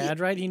his dad,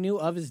 right? He knew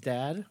of his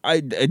dad.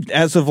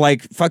 as of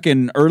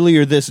fucking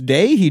earlier this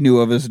day, he knew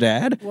of his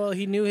dad. Well,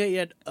 he knew he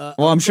had.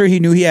 Well, I'm sure he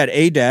knew he had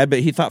a dad, but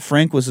he thought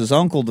Frank was his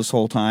uncle this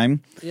whole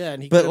time. Yeah,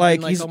 and he but, could have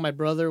been he's- oh, my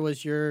brother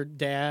was your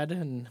dad,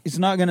 and He's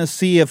not going to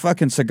see a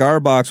fucking cigar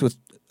box with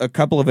a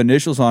couple of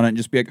initials on it and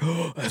just be like,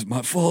 oh, that's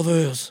my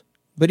father's.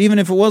 But even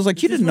if it was you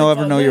didn't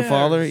ever know your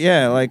father. father's.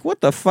 Yeah,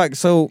 what the fuck?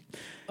 So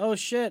oh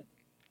shit,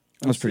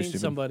 that was I've pretty seen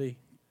stupid. somebody.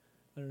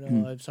 I don't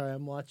know. I'm sorry.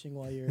 I'm watching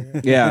while you're.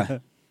 Yeah.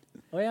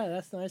 Oh yeah,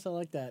 that's nice. I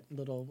like that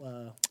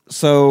little.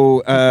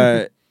 So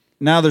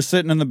now they're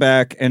sitting in the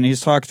back, and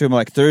he's talking to him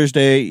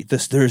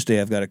this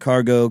Thursday, I've got a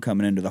cargo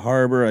coming into the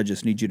harbor. I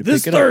just need you to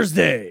pick it up.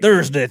 Thursday.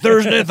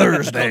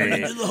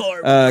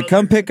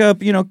 Come pick up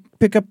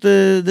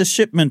the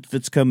shipment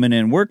that's coming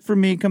in. Work for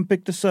me. Come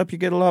pick this up. You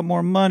get a lot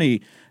more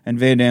money. And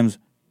Van Damme's,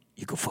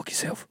 you go fuck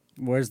yourself.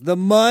 Where's the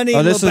money?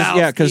 Oh, this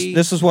because Lebowski?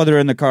 this is while they're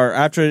in the car.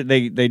 After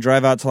they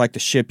drive out to the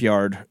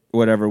shipyard,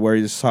 whatever, where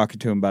he's talking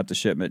to him about the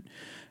shipment.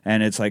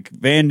 And it's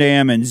Van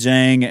Damme and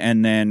Zhang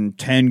and then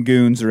 10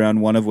 goons around,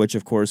 one of which,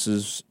 of course,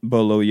 is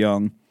Bolo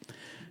Young.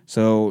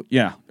 So,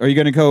 yeah. Are you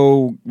going to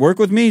go work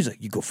with me? He's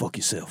like, you go fuck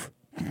yourself.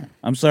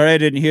 I'm sorry, I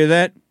didn't hear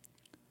that.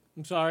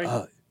 I'm sorry.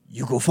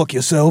 You go fuck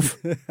yourself.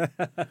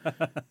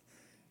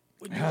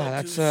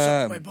 That's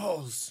my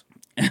balls.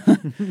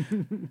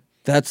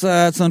 That's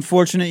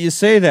unfortunate you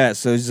say that.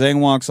 So Zhang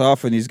walks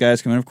off when these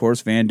guys come in. Of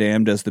course, Van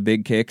Damme does the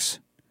big kicks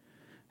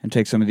and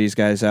takes some of these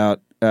guys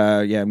out.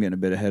 I'm getting a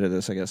bit ahead of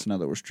this, I guess. Now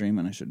that we're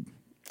streaming, I should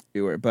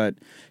do it. But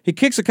he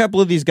kicks a couple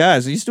of these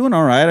guys. He's doing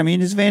all right. I mean,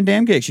 his Van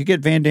Damme kicks. You get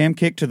Van Damme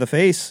kicked to the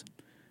face,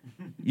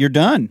 you're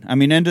done. I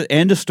mean, end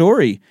of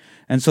story.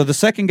 And so the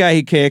second guy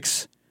he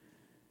kicks,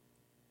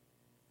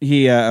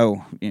 wait,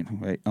 I'll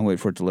wait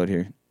for it to load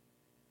here.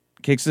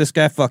 Kicks this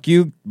guy. Fuck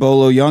you.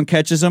 Bolo Young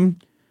catches him.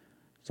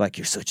 It's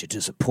you're such a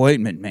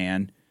disappointment,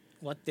 man.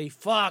 What the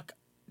fuck?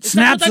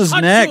 Snaps his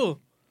neck.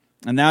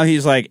 And now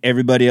he's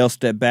everybody else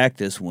step back.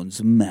 This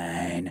one's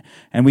mine.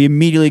 And we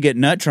immediately get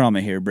nut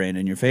trauma here,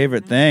 Brandon, your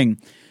favorite thing.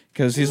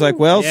 Because he's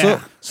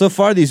yeah. so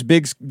far these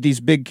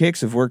big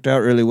kicks have worked out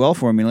really well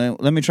for me.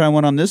 Let me try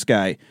one on this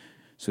guy.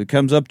 So he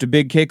comes up to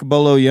big kick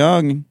Bolo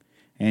Young,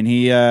 and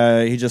he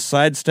just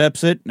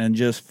sidesteps it and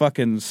just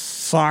fucking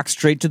socks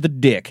straight to the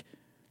dick.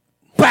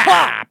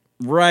 Bah!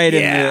 right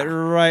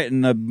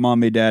in the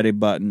mommy daddy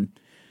button.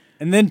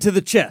 And then to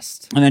the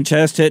chest. And then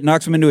chest hit,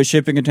 knocks him into a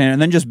shipping container,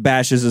 and then just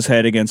bashes his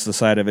head against the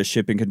side of a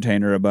shipping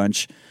container a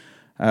bunch.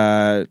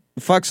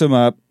 Fucks him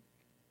up.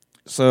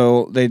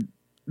 So they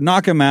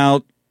knock him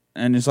out,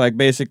 and it's like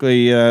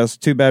basically, it's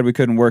too bad we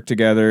couldn't work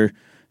together.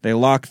 They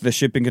lock the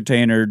shipping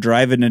container,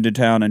 drive it into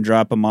town, and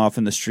drop him off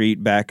in the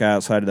street back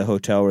outside of the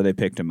hotel where they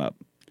picked him up.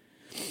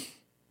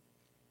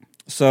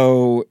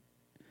 So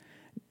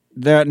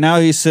now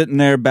he's sitting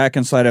there back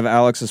inside of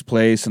Alex's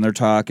place, and they're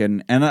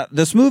talking. And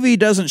this movie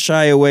doesn't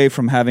shy away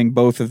from having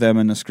both of them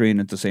in the screen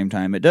at the same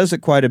time. It does it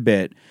quite a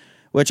bit,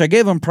 which I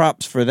give them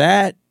props for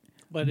that.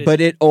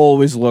 But it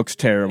always looks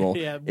terrible.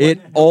 Yeah,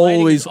 it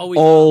always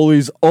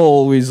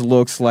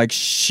looks like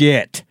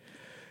shit.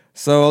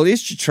 So at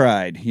least you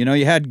tried. You know,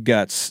 you had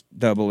guts,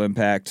 Double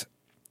Impact.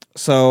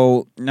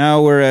 So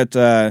now we're at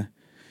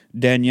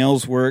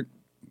Danielle's work.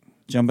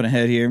 Jumping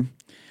ahead here.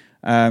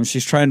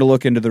 She's trying to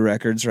look into the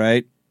records,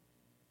 right?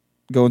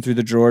 Going through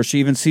the drawer. She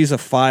even sees a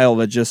file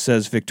that just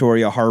says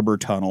Victoria Harbor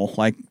Tunnel.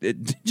 Like,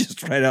 it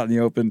just right out in the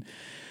open.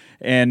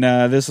 And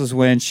this is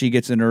when she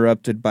gets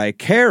interrupted by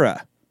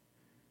Kara,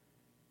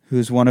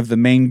 who's one of the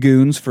main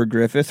goons for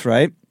Griffith,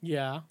 right?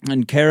 Yeah.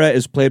 And Kara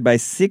is played by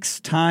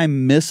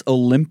 6-time Miss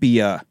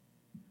Olympia,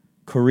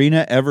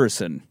 Karina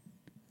Everson.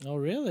 Oh,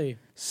 really?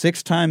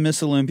 6-time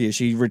Miss Olympia.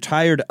 She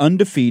retired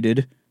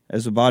undefeated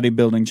as a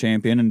bodybuilding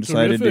champion and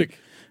decided to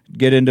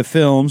get into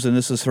films, and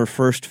this is her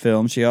first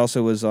film. She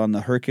also was on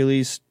the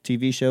Hercules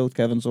TV show with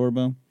Kevin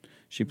Sorbo.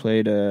 She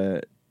played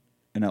an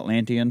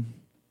Atlantean.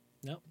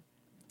 Nope.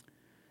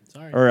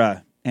 Sorry.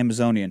 Or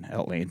Amazonian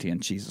Atlantean,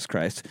 Jesus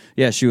Christ.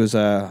 Yeah, she was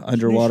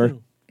underwater.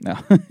 No,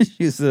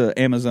 she's the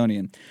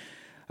Amazonian.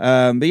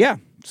 But yeah,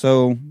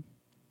 so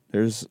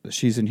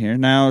she's in here.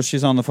 Now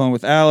she's on the phone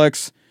with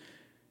Alex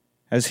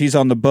as he's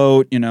on the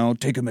boat, you know,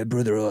 taking my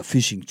brother on a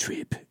fishing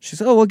trip. She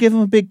says, well, give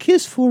him a big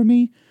kiss for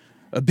me.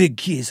 A big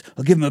kiss.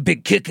 I'll give him a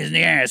big kick in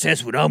the ass.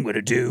 That's what I'm going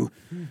to do.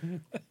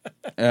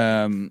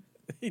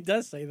 He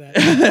does say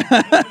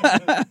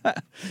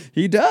that.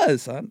 He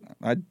does.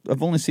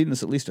 I've only seen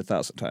this at least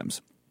 1,000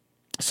 times.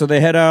 So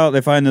they head out.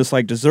 They find this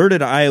like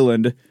deserted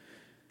island,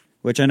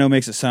 which I know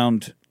makes it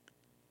sound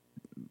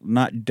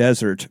not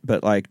desert,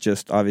 but like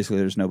just obviously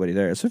there's nobody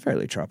there. It's a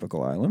fairly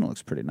tropical island. It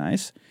looks pretty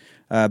nice.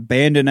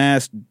 Abandoned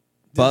ass,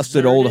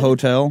 busted old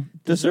hotel.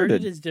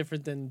 Deserted is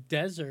different than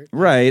desert.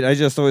 Right. I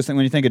just always think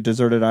when you think of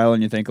deserted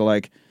island, you think of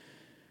like,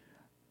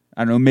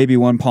 I don't know, maybe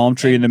one palm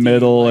tree in the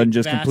middle like and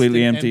just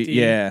completely empty.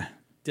 Yeah.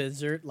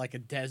 Desert, like a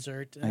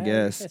desert. I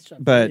guess.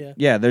 But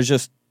yeah, there's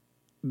just,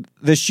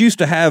 this used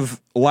to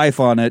have life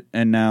on it,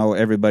 and now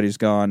everybody's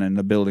gone, and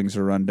the buildings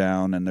are run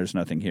down, and there's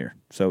nothing here.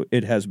 So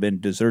it has been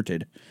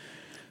deserted.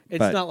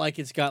 It's not like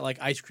it's got like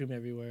ice cream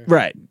everywhere.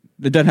 Right.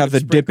 It doesn't have the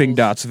Dipping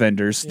Dots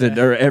vendors that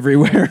are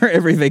everywhere,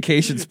 every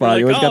vacation spot.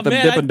 You always got the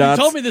Dippin' Dots.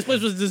 You told me this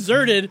place was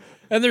deserted,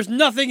 and there's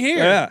nothing here.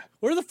 Yeah.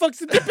 Where the fuck's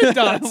the Dippin'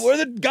 Dots? Where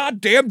are the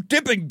goddamn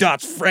Dipping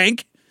Dots,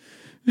 Frank?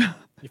 You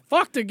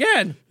fucked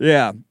again.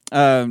 Yeah.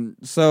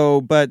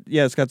 But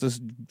yeah, it's got this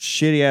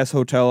shitty ass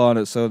hotel on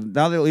it. So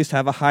now they at least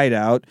have a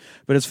hideout.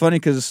 But it's funny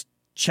because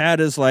Chad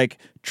is like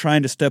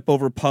trying to step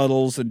over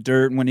puddles and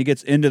dirt. And when he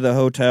gets into the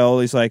hotel,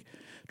 he's like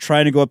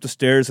trying to go up the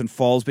stairs and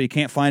falls, but he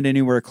can't find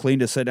anywhere clean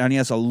to sit down. He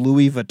has a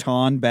Louis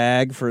Vuitton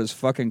bag for his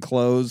fucking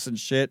clothes and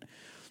shit.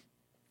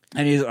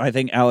 And I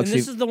think Alex. And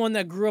this is the one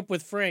that grew up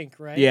with Frank,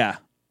 right? Yeah,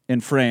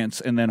 in France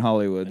and then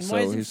Hollywood. And so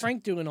why isn't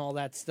Frank doing all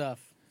that stuff?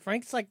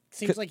 Frank's like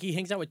seems like he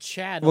hangs out with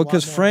Chad. Well,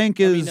 because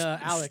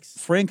Alex.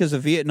 Frank is a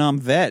Vietnam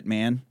vet,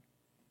 man.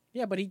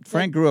 Yeah, but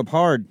Frank grew up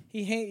hard.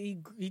 He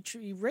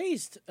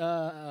raised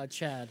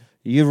Chad.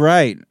 You're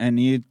right, and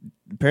you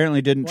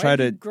apparently didn't try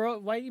to grow.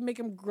 Why did you make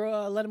him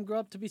grow? Let him grow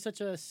up to be such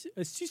a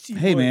sissy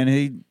Hey, boy? man,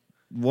 he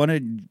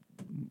wanted.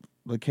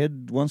 The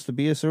kid wants to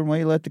be a certain way.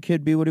 You let the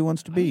kid be what he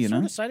wants to be. I'm you know.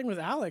 Sort of siding with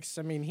Alex.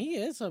 I mean, he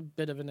is a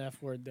bit of an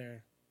F word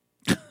there.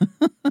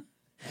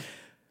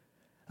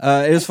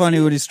 It was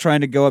funny when he's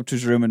trying to go up to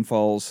his room and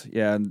falls.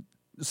 Yeah, and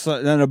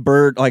so then a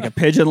bird, like a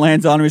pigeon,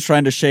 lands on him. He's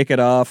trying to shake it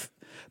off,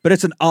 but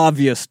it's an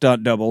obvious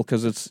stunt double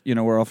because it's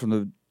we're off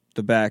from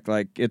the back.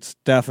 Like it's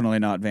definitely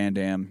not Van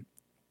Damme.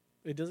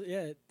 It does,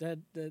 yeah.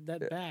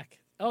 That back.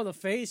 Oh, the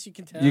face. You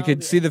can tell. You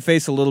can see the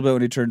face a little bit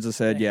when he turns his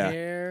head. The Yeah.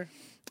 hair.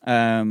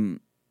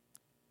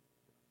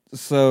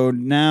 So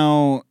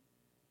now.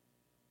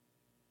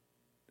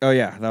 Oh,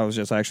 yeah, that was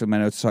just actually my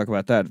notes to talk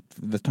about that.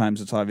 The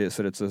times it's obvious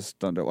that it's a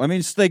stunt double. I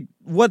mean, it's like,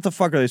 what the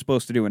fuck are they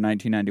supposed to do in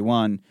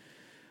 1991?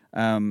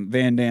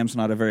 Van Damme's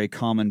not a very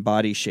common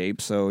body shape,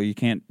 so you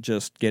can't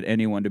just get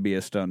anyone to be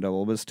a stunt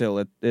double, but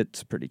still,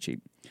 it's pretty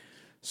cheap.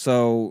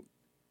 So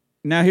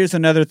now here's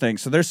another thing.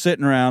 So they're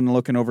sitting around and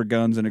looking over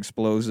guns and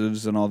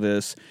explosives and all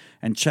this,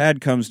 and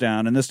Chad comes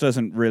down, and this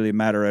doesn't really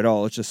matter at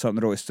all. It's just something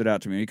that always stood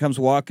out to me. He comes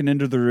walking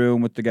into the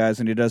room with the guys,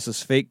 and he does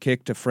this fake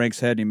kick to Frank's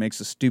head, and he makes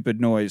a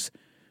stupid noise.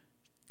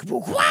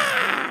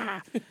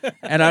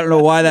 And I don't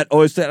know why that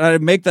always. I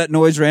make that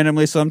noise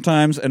randomly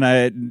sometimes,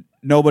 and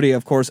nobody,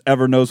 of course,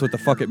 ever knows what the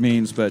fuck it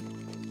means. But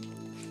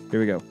here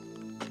we go.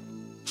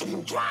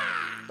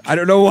 I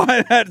don't know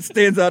why that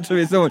stands out to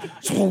me so much.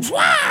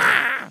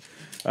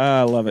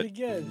 I love it. Pretty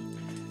good.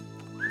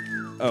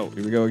 Oh,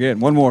 here we go again.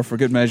 One more for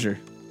good measure.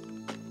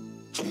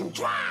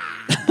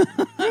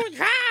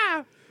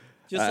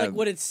 Just like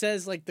what it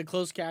says, like the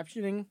closed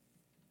captioning.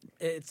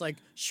 It's like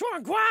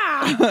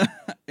Schwangwa.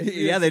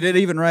 Yeah, they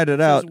didn't even write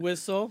it out.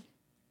 Whistle.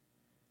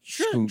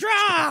 Shit Spook.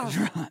 draw.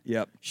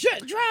 Yep.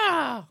 Shit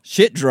draw.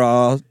 Shit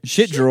draw.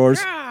 Shit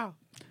drawers. Draw.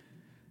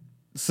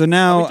 So Are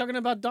now we talking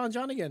about Don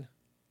John again?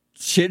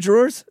 shit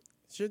drawers?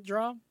 Shit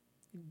draw.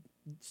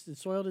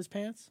 Soiled his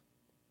pants.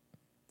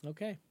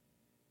 Okay.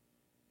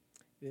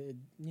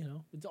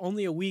 It's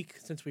only a week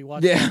since we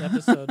watched this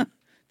episode.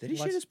 Did he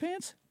shit his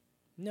pants?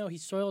 No, he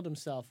soiled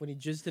himself when he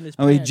jizzed in his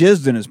Oh, pants. he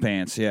jizzed in his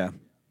pants, yeah.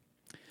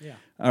 Yeah.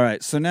 All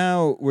right, so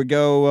now we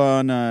go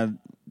on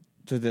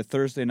to the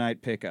Thursday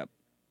night pickup.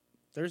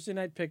 Thursday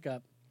night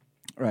pickup.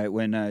 Right,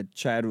 when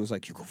Chad was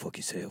like, you go fuck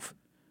yourself.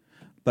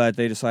 But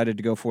they decided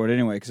to go for it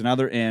anyway, because now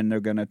they're in.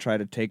 They're going to try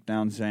to take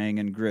down Zhang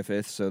and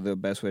Griffith, so the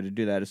best way to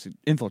do that is to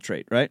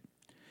infiltrate, right?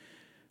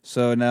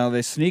 So now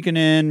they're sneaking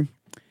in,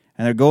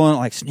 and they're going,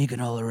 like, sneaking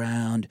all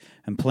around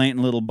and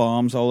planting little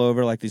bombs all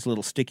over, like these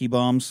little sticky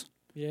bombs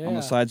Yeah. on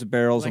the sides of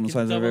barrels, Like on the in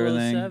sides of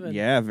everything. 007.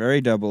 Yeah, very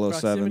 007.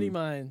 Proximity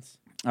mines.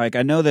 Like,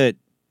 I know that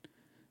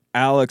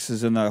Alex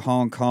is in the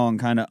Hong Kong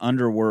kind of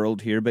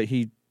underworld here, but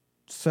he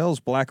sells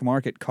black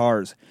market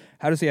cars.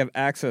 How does he have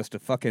access to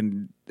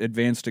fucking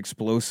advanced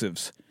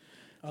explosives?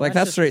 Oh, Like,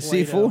 that's straight just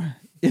Play-Doh. C4.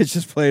 It's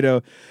just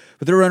Play-Doh.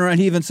 But they're running around.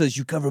 He even says,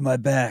 you cover my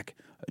back.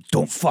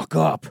 Don't fuck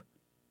up.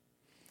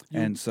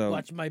 And so,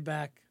 Watch my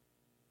back.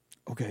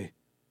 okay.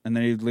 And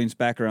then he leans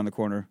back around the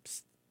corner.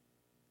 Psst.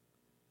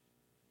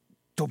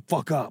 Don't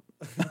fuck up.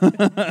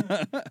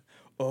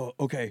 Oh,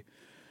 okay.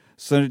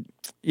 So,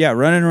 yeah,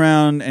 running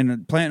around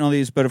and planting all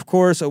these. But, of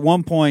course, at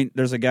one point,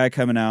 there's a guy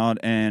coming out,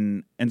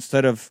 and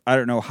instead of, I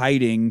don't know,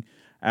 hiding,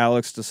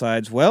 Alex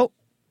decides, well,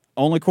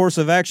 only course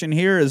of action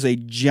here is a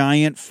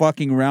giant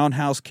fucking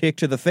roundhouse kick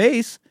to the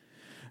face,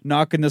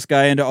 knocking this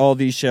guy into all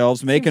these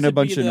shelves, making Seems a to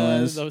bunch be of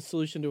noise. The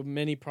solution to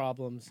many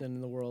problems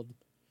in the world.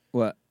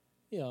 What?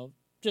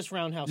 Just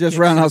roundhouse. Just kicks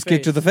roundhouse to the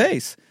kick to face. the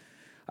face.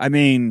 I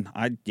mean,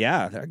 there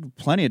are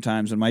plenty of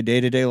times in my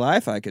day-to-day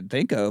life I could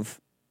think of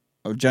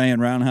a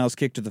giant roundhouse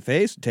kick to the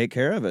face and take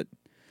care of it.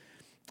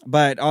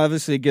 But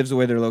obviously it gives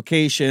away their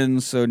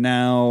location, so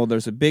now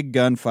there's a big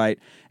gunfight.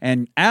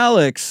 And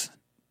Alex,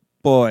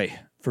 boy,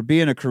 for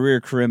being a career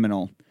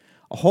criminal,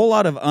 a whole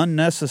lot of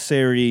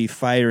unnecessary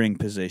firing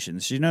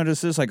positions. You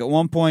notice this? Like at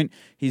one point,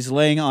 he's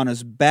laying on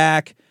his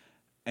back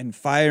and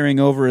firing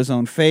over his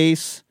own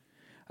face.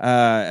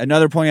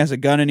 Another point, he has a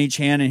gun in each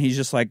hand, and he's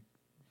just like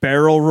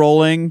barrel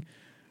rolling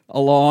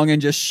along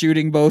and just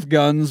shooting both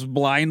guns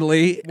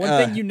blindly. One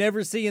thing you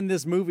never see in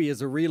this movie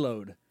is a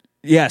reload.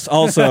 Yes,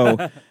 also,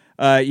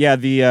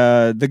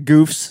 the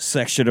goofs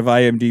section of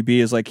IMDb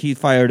is like he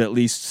fired at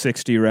least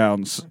 60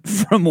 rounds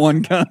from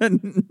one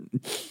gun.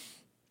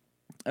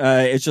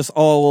 It's just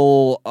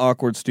all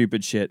awkward,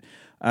 stupid shit.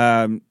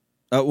 At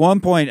one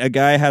point, a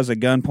guy has a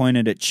gun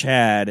pointed at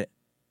Chad,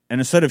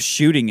 and instead of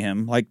shooting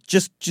him, like,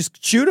 just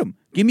shoot him.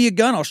 Give me a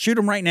gun, I'll shoot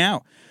him right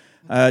now.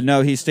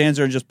 No, he stands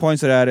there and just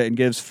points it at it and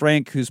gives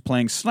Frank, who's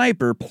playing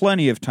sniper,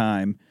 plenty of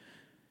time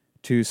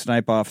to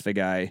snipe off the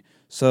guy.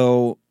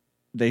 So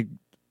they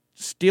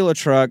steal a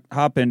truck,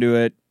 hop into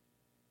it.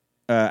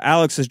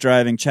 Alex is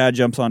driving. Chad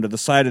jumps onto the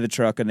side of the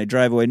truck, and they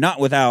drive away, not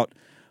without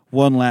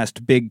one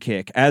last big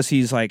kick. As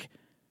he's, like,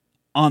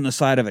 on the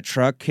side of a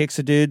truck, kicks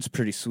a dude. It's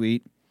pretty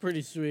sweet.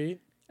 Pretty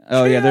sweet.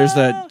 Oh, yeah, there's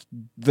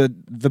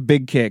the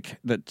big kick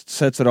that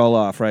sets it all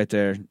off right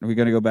there. Are we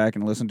going to go back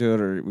and listen to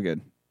it, or are we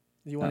good?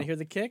 You want to hear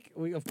the kick? Of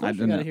course, we don't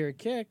got know. to hear a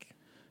kick.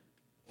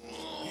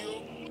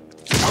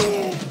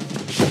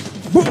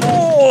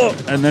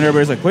 And then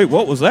everybody's like, wait,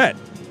 what was that?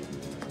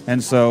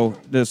 And so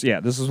this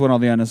is when all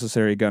the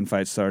unnecessary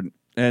gunfights started.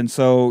 And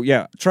so,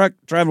 yeah, truck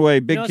driving away,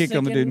 big You know, kick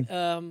on the dude.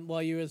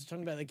 While you was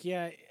talking about, like,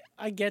 yeah,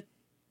 I get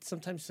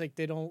sometimes like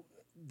they don't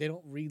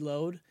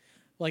reload.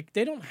 Like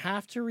they don't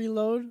have to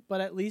reload, but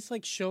at least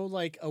like show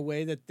like a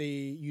way that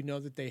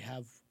that they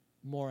have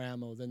more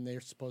ammo than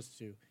they're supposed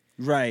to.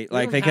 Right, You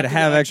like don't they could to,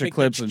 have like, extra make,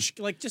 clips.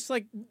 like just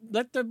like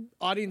let the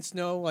audience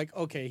know, like,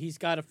 okay, he's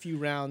got a few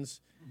rounds.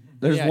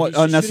 There's Yeah, one he's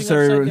just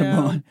unnecessary. shooting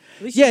upside down.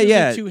 At least Yeah, he's using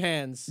yeah. two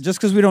hands. Just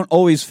because we don't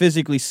always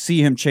physically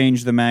see him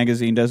change the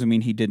magazine doesn't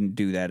mean he didn't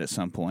do that at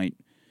some point.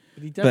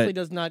 But he definitely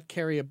does not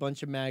carry a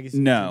bunch of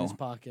magazines No. in his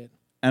pocket.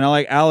 And I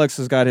like Alex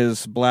has got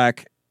his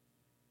black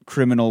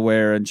criminal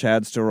wear, and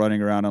Chad's still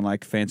running around in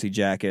like fancy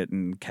jacket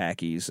and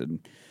khakis, and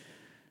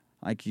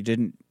like you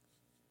didn't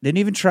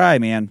even try,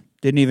 man.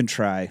 Didn't even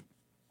try.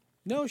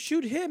 No,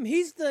 shoot him.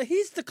 He's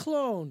the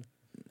clone.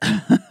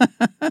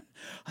 I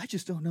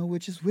just don't know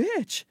which is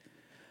which.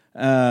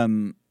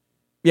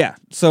 Yeah.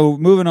 So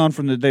moving on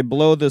from they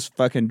blow this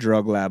fucking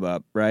drug lab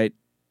up, right,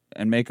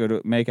 and make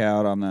it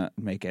out on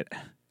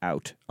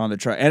the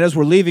truck. And as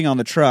we're leaving on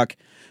the truck,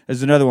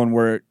 there's another one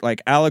where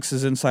like Alex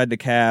is inside the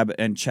cab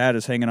and Chad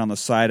is hanging on the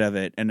side of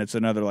it, and it's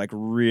another like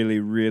really,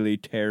 really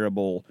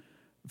terrible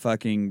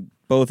fucking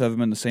both of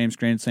them in the same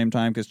screen at the same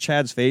time because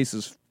Chad's face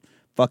is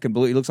fucking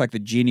blue. He looks like the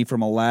genie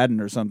from Aladdin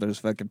or something. His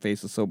fucking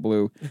face is so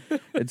blue.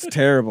 It's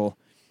terrible.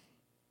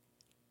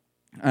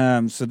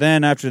 So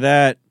then after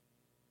that,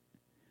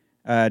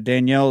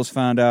 Danielle has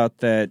found out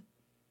that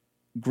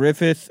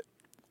Griffith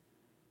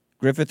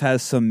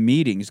has some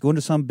meeting. He's going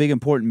to some big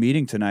important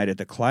meeting tonight at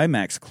the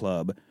Climax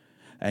Club.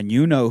 And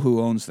you know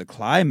who owns the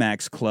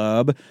Climax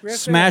Club. Griffith.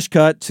 Smash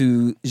cut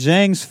to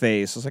Zhang's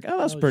face. I was like, oh,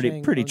 that's pretty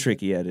Zhang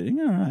tricky editing.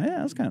 All right, yeah,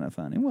 that's kind of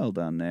funny. Well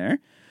done there.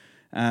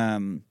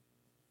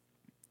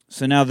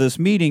 So now this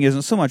meeting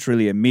isn't so much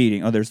really a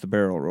meeting. Oh, there's the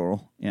barrel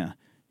roll. Yeah,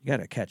 you got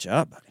to catch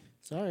up, buddy.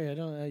 Sorry, I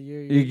don't.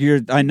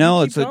 I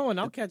know keep going,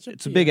 I'll catch up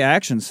it's to a big you.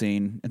 action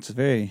scene. It's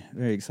very,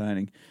 very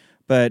exciting.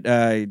 But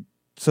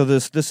so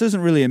this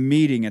isn't really a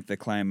meeting at the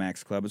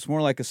Climax Club. It's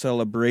more like a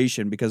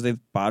celebration because they've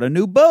bought a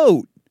new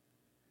boat.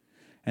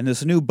 And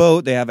this new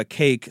boat, they have a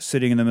cake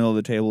sitting in the middle of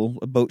the table,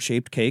 a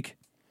boat-shaped cake.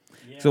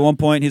 Yeah, so at one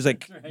point, he's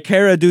like, right.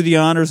 Kara, do the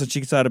honors. And she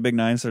gets out a big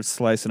knife and starts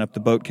slicing up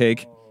the boat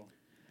cake.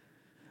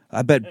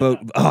 I bet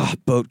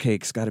boat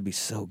cake's got to be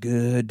so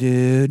good,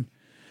 dude.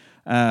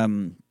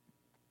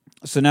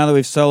 So now that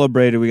we've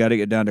celebrated, we got to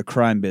get down to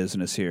crime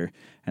business here.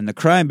 And the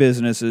crime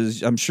business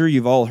is, I'm sure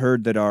you've all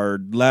heard that our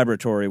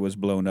laboratory was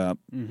blown up.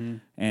 Mm-hmm.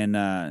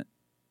 And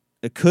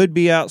it could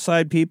be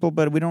outside people,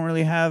 but we don't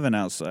really have an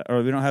outside,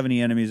 or we don't have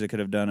any enemies that could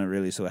have done it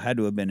really, so it had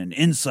to have been an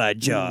inside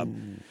job.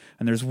 Ooh.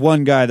 And there's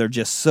one guy they're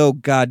just so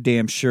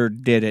goddamn sure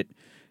did it.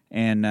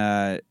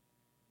 And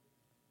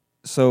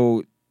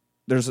so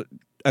there's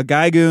a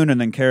guy goon, and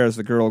then Kara's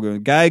the girl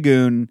goon. Guy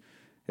goon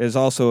is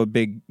also a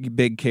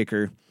big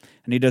kicker,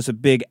 and he does a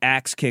big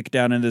axe kick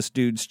down in this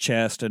dude's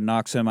chest and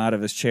knocks him out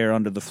of his chair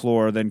onto the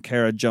floor. Then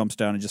Kara jumps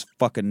down and just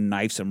fucking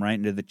knifes him right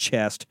into the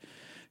chest.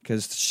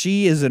 Because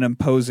she is an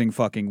imposing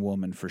fucking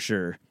woman for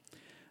sure.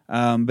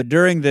 But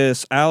during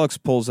this, Alex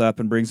pulls up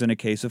and brings in a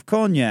case of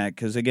cognac.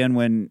 Because again,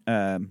 when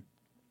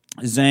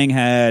Zhang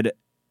had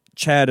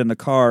Chad in the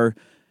car,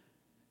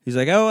 he's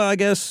like, oh, well, I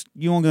guess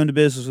you won't go into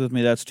business with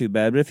me. That's too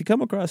bad. But if you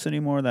come across any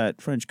more of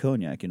that French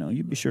cognac,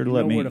 you be sure to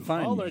let me know.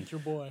 I'll let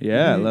your boy.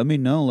 Yeah, let me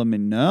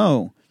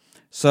know.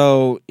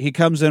 So he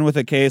comes in with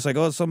a case like,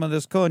 oh, some of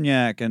this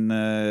cognac. And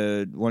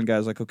one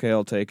guy's like, okay,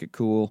 I'll take it.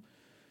 Cool.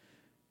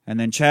 And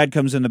then Chad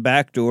comes in the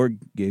back door,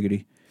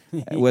 giggity,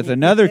 with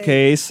another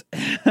case.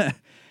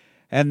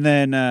 And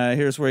then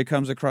here's where he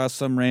comes across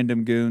some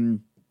random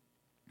goon.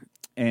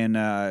 And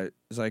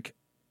he's like,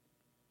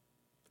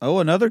 oh,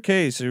 another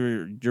case.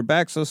 You're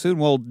back so soon.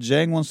 Well,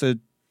 Zhang wants to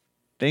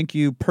thank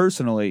you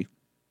personally.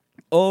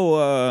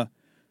 Oh,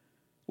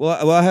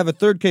 well, I have a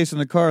third case in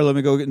the car. Let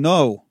me go get...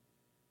 No.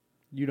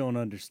 You don't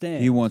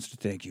understand. He wants to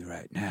thank you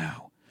right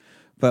now.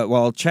 But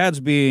while Chad's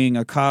being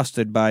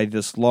accosted by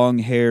this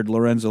long-haired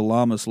Lorenzo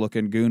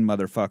Lamas-looking goon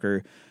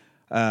motherfucker,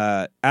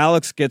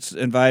 Alex gets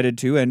invited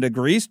to and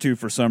agrees to,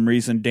 for some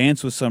reason,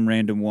 dance with some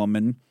random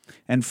woman.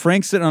 And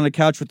Frank's sitting on the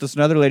couch with this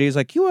other lady. He's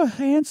like, you are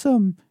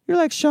handsome. You're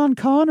like Sean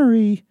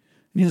Connery.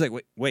 And he's like,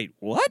 wait,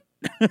 what?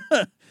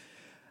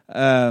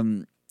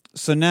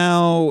 So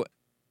now,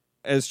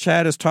 as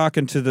Chad is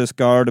talking to this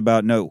guard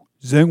about, no,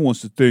 Zhang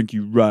wants to thank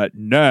you right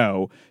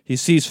now, he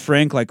sees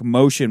Frank like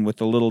motion with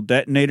the little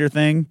detonator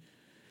thing.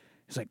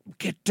 He's like,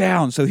 get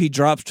down. So he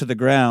drops to the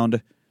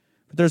ground.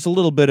 But there's a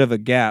little bit of a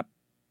gap,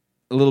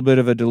 a little bit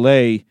of a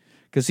delay,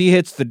 because he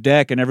hits the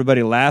deck and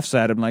everybody laughs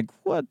at him like,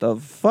 what the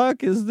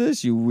fuck is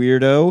this, you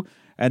weirdo?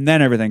 And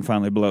then everything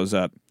finally blows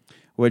up,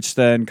 which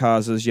then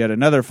causes yet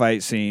another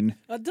fight scene.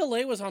 A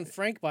delay was on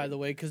Frank, by the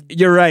way, because...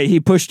 You're right. He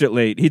pushed it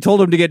late. He told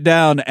him to get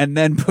down and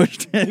then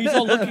pushed it. He's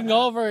all looking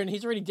over and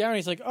he's already down.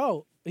 He's like,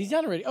 oh, he's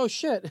down already. Oh,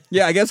 shit.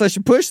 Yeah, I guess I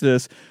should push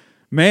this.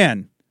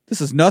 Man, this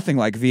is nothing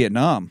like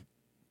Vietnam.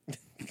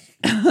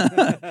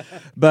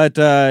 But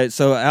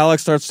so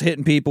Alex starts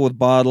hitting people with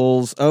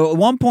bottles. At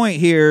one point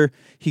here,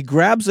 he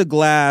grabs a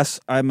glass,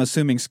 I'm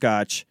assuming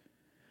scotch,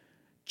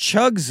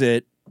 chugs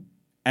it,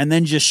 and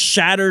then just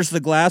shatters the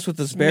glass with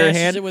his bare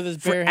hand it with his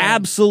for bare hand.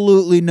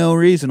 absolutely no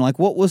reason. Like,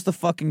 what was the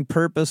fucking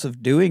purpose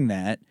of doing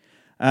that?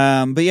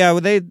 But yeah,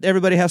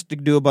 everybody has to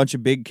do a bunch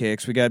of big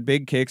kicks. We got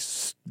big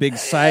kicks, big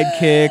side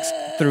kicks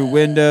through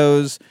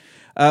windows.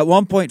 At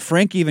one point,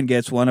 Frank even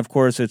gets one. Of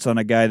course, it's on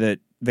a guy that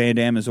Van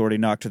Damme has already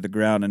knocked to the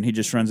ground, and he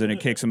just runs in and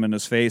kicks him in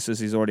his face as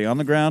he's already on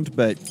the ground.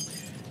 But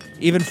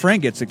even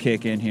Frank gets a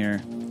kick in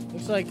here.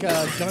 Looks like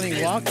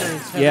Johnny Walker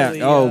is heavily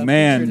yeah. Oh featured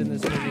man, in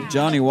this movie.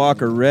 Johnny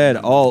Walker Red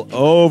all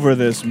over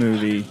this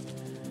movie.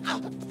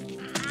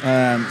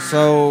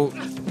 So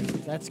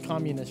that's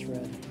Communist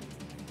Red.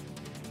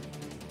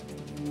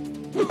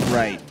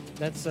 Right.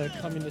 That's a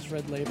Communist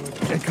Red label.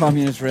 A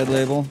Communist Red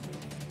label.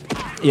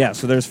 Yeah,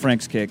 so there's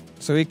Frank's kick.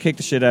 So he kicked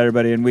the shit out of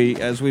everybody,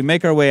 and as we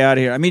make our way out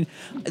of here, I mean,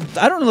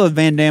 I don't know if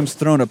Van Damme's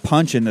thrown a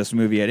punch in this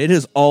movie yet. It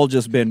has all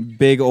just been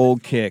big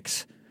old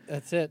kicks.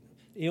 That's it.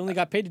 He only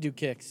got paid to do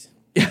kicks.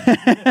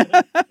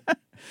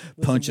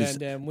 Punches, Van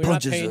Damme, we're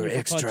punches not paying are you for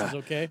extra. punches,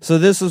 okay? So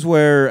this is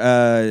where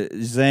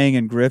Zhang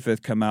and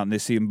Griffith come out, and they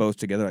see them both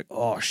together. Like,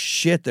 oh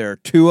shit, there are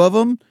two of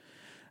them.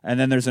 And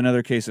then there's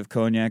another case of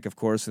cognac, of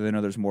course. So they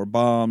know there's more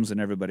bombs, and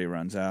everybody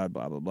runs out.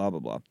 Blah blah blah blah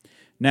blah.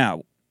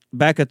 Now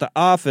back at the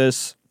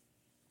office,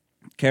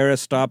 Kara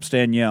stops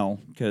Danielle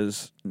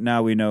because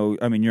now we know.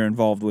 I mean, you're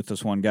involved with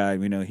this one guy.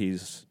 We know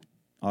he's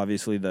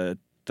obviously the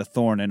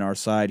thorn in our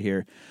side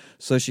here.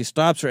 So she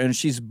stops her, and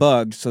she's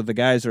bugged. So the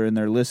guys are in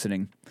there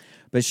listening,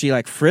 but she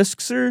like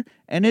frisks her,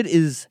 and it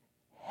is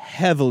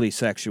heavily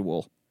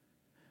sexual.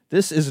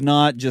 This is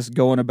not just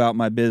going about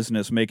my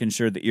business, making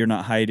sure that you're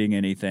not hiding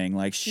anything.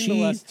 Like She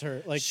molests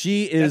her. Like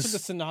she that's is what the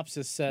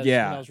synopsis says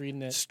yeah, when I was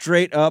reading it.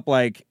 straight up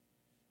like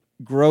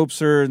gropes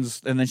her, and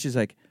then she's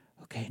like,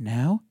 "Okay,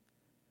 now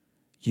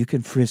you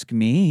can frisk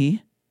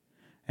me."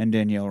 And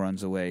Danielle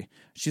runs away.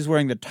 She's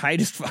wearing the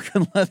tightest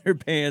fucking leather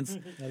pants.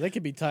 Yeah, they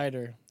could be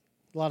tighter.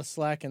 A lot of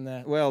slack in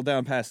that. Well,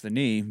 down past the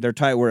knee. They're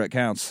tight where it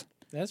counts.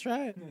 That's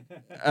right.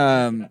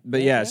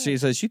 But yeah, she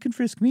says, "You can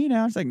frisk me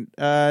now." It's like,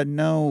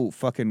 no,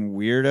 fucking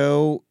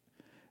weirdo.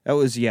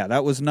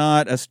 That was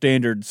not a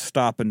standard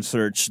stop and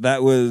search.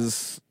 That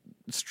was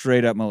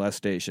straight up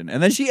molestation.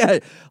 And then she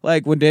had,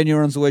 like, when Danielle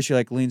runs away, she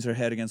like leans her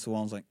head against the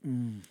wall and is like,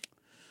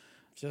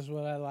 Just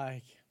what I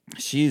like.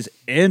 She's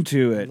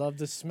into I it. love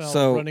the smell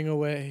So- of running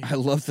away. I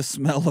love the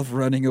smell of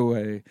running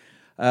away.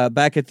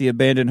 Back at the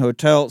abandoned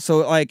hotel.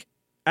 So, like,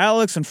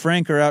 Alex and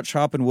Frank are out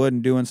chopping wood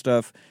and doing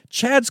stuff.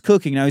 Chad's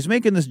cooking. Now, he's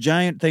making this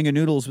giant thing of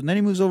noodles, and then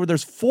he moves over.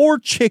 There's 4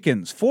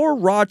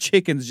 raw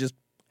chickens just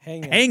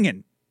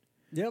hanging.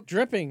 Yep.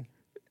 Dripping.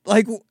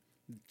 Like,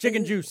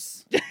 Chicken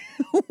juice.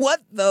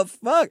 what the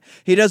fuck?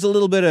 He does a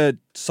little bit of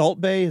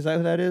Salt Bay. Is that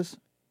what that is?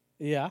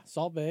 Yeah.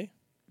 Salt Bay.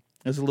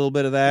 There's a little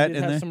bit of that He did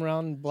in have there. some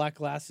round black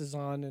glasses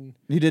on, and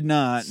He did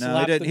not. No, he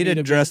Slap didn't. the He meat didn't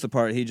a dress bit. the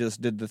part. He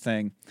just did the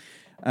thing.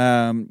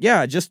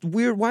 Yeah, just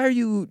weird. Why are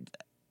you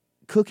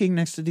cooking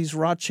next to these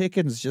raw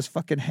chickens just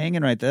fucking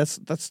hanging right there?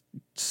 That's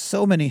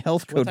so many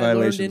health code what I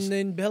learned violations.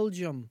 in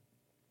Belgium.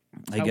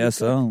 I how we guess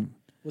cook. so.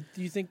 What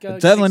do you think?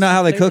 It's definitely makes not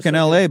how the they cook in flavor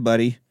so L.A., good?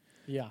 buddy.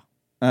 Yeah.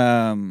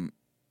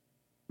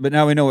 But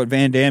now we know what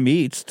Van Damme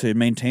eats to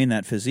maintain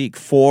that physique: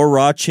 4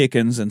 raw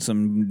chickens and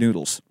some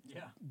noodles.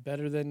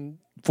 Better than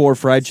 4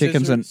 fried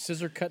chickens and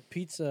scissor cut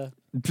pizza.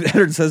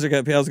 better than Cesar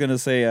Cut. I was gonna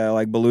say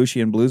like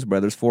Belushi and Blues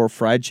Brothers. 4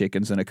 fried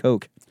chickens and a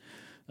Coke.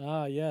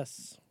 Ah,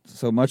 yes.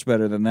 So much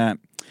better than that.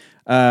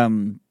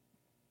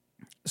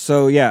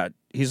 So yeah,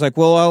 he's like,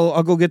 well,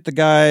 I'll go get the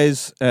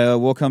guys.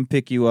 We'll come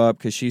pick you up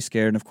because she's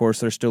scared. And of course,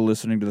 they're still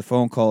listening to the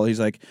phone call. He's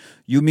like,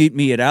 you meet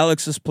me at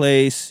Alex's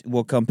place.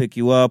 We'll come pick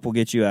you up. We'll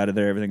get you out of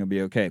there. Everything will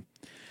be okay.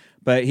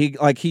 But he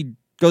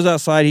goes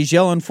outside. He's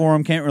yelling for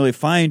him. Can't really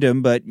find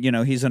him, but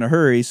he's in a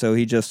hurry, so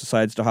he just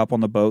decides to hop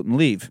on the boat and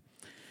leave.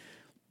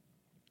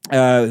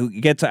 We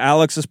get to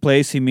Alex's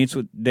place. He meets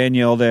with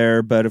Danielle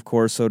there, but of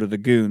course, so do the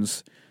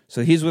goons.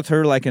 So he's with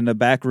her like in the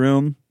back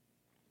room,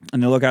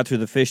 and they look out through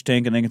the fish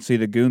tank, and they can see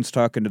the goons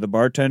talking to the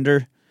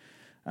bartender.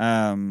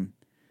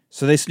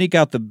 So they sneak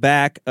out the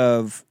back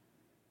of,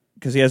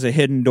 because he has a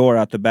hidden door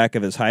out the back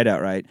of his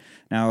hideout, right?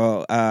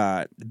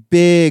 Now,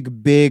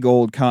 big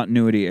old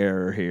continuity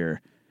error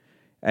here.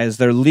 As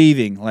they're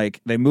leaving, like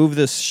they move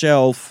this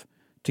shelf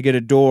to get a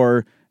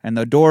door, and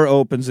the door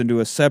opens into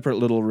a separate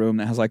little room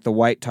that has like the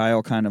white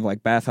tile, kind of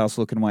like bathhouse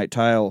looking white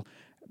tile,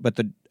 but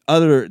the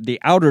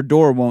outer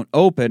door won't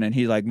open, and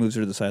he like moves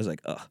her to the side,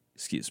 like,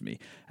 excuse me,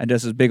 and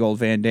does his big old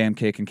Van Damme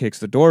kick and kicks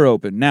the door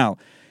open. Now,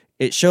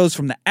 it shows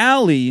from the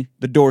alley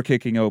the door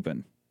kicking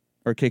open,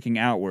 or kicking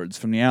outwards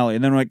from the alley,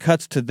 and then when it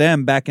cuts to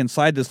them back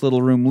inside this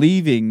little room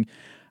leaving,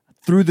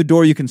 through the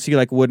door you can see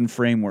like wooden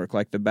framework,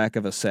 like the back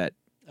of a set.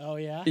 Oh,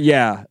 yeah?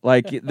 Yeah,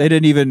 like they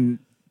didn't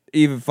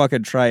even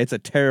fucking try. It's a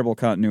terrible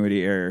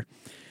continuity error.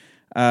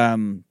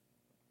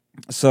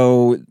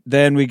 So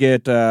then we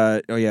get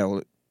I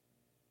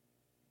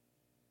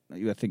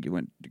think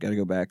you got to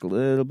go back a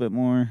little bit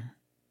more.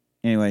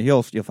 Anyway,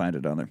 you'll find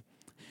it on there.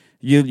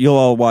 You'll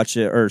all watch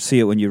it or see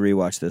it when you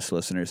rewatch this,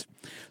 listeners.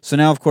 So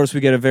now, of course,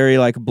 we get a very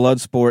like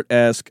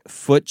Bloodsport-esque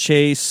foot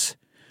chase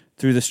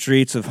through the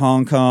streets of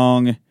Hong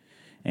Kong,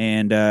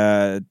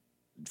 and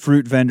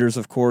fruit vendors,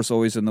 of course,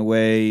 always in the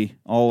way,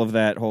 all of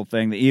that whole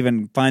thing. They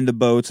even find the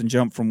boats and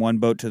jump from one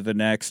boat to the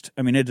next.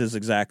 I mean, it is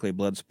exactly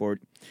Bloodsport.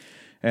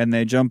 And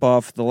they jump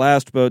off the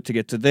last boat to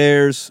get to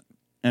theirs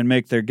and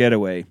make their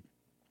getaway.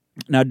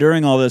 Now,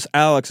 during all this,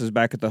 Alex is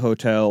back at the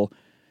hotel,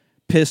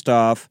 pissed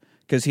off,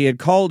 because he had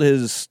called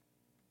his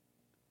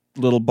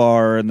little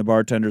bar, and the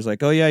bartender's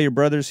like, oh, yeah, your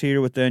brother's here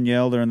with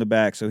Danielle. They're in the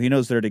back, so he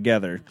knows they're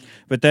together.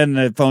 But then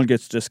the phone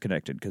gets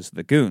disconnected because of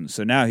the goons.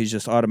 So now he's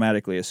just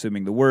automatically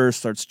assuming the worst,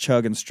 starts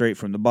chugging straight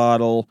from the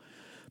bottle,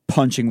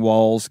 punching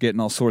walls,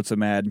 getting all sorts of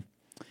mad.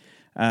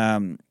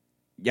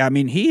 Yeah, I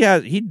mean, he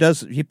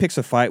picks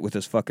a fight with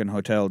this fucking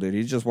hotel, dude.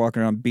 He's just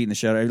walking around beating the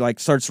shit out of it. He like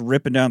starts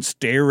ripping down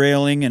stair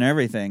railing and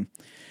everything.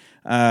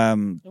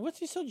 And what's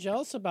he so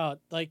jealous about?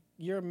 Like,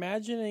 you're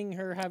imagining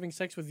her having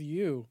sex with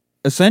you.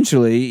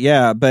 Essentially,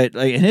 yeah, but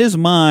like, in his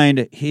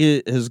mind,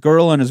 his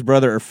girl and his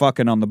brother are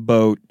fucking on the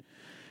boat,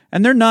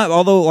 and they're not.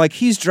 Although, like,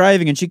 he's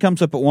driving, and she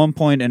comes up at one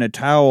point in a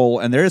towel,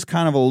 and there is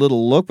kind of a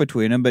little look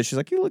between them. But she's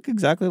like, "You look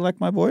exactly like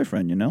my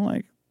boyfriend,"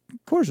 like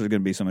of course there's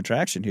going to be some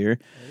attraction here.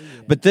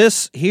 But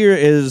this here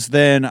is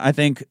then, I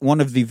think, one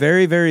of the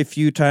very, very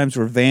few times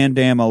where Van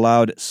Damme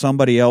allowed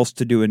somebody else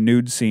to do a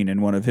nude scene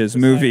in one of his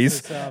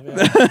movies.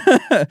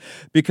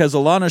 Because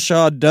Alana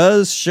Shaw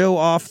does show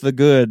off the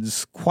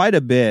goods quite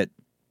a bit.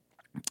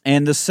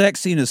 And the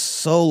sex scene is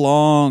so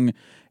long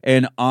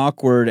and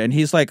awkward. And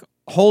he's like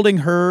holding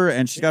her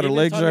and she's got her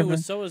legs around.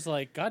 So was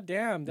like, God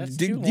damn, that's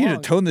too long. You need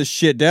to tone this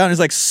shit down. He's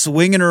like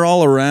swinging her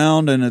all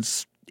around. And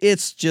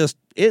it's just,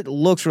 it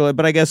looks really,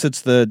 but I guess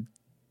it's the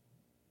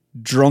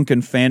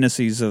drunken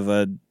fantasies of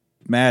a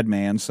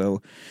madman,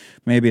 so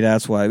maybe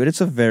that's why. But it's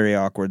a very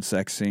awkward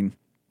sex scene.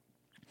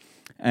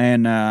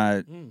 And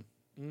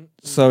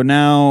so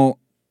now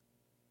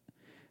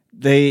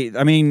they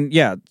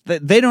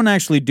don't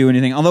actually do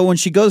anything. Although when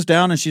she goes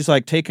down and she's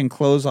like taking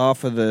clothes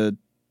off of the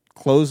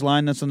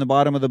clothesline that's in the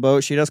bottom of the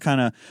boat, she does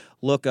kind of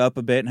look up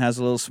a bit and has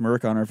a little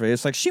smirk on her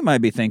face. Like she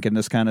might be thinking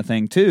this kind of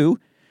thing too.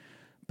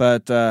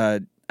 But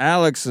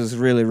Alex is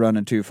really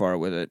running too far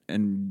with it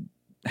and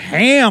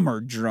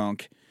hammered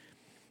drunk.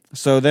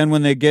 So then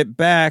when they get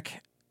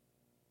back,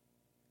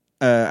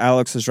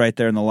 Alex is right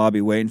there in the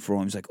lobby waiting for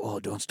him. He's like, "Oh,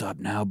 don't stop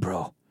now,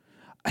 bro.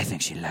 I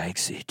think she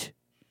likes it."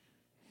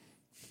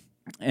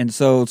 And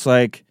so it's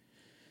like,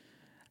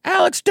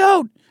 "Alex,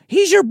 don't.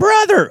 He's your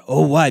brother."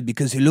 "Oh, why?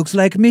 Because he looks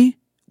like me?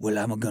 Well,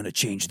 I'm going to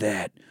change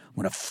that. I'm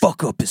going to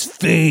fuck up his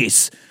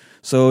face."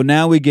 So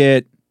now we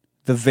get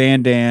the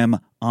Van Damme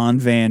on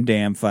Van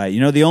Damme fight.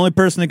 You know, the only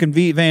person that can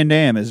beat Van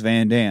Damme is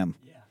Van Damme.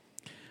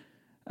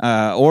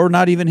 Or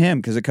not even him,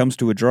 because it comes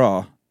to a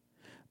draw.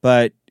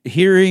 But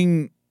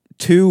hearing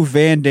two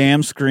Van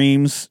Damme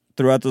screams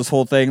throughout this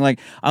whole thing, like,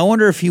 I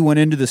wonder if he went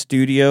into the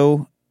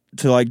studio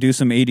to, like, do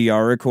some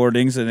ADR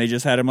recordings, and they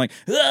just had him, like,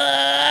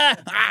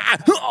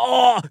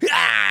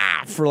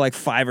 for, like,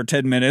 5 or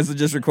 10 minutes, and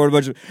just record a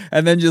bunch of,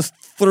 and then just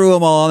threw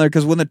them all on there,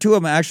 because when the two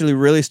of them actually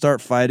really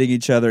start fighting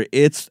each other,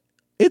 it's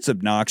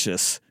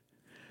obnoxious.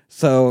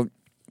 So,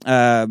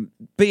 but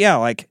yeah,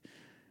 like,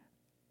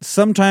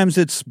 sometimes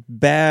it's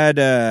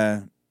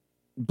bad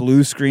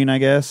blue screen, I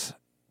guess,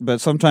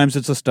 but sometimes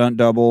it's a stunt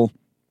double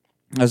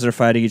as they're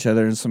fighting each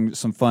other and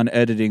some fun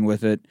editing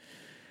with it.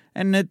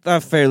 And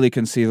it's fairly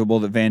conceivable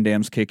that Van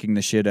Damme's kicking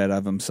the shit out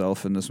of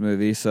himself in this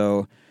movie.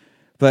 So,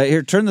 but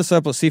here, turn this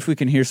up. Let's see if we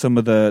can hear some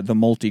of the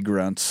multi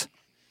grunts.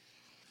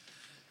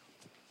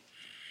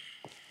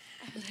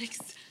 Alex.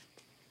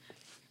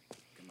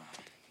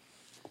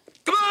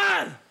 Come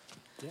on!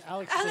 Yeah,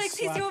 Alex,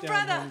 He's your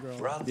brother.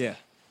 Brother? Yeah.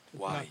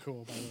 Why? Not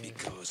cool, by the way.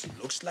 Because he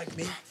looks like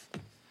me?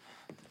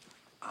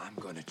 I'm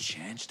gonna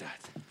change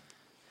that.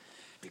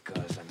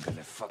 Because I'm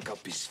gonna fuck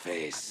up his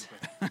face.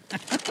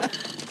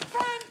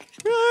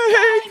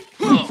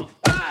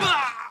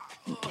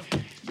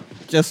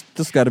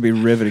 Just got to be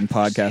riveting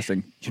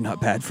podcasting. You're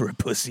not bad for a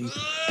pussy.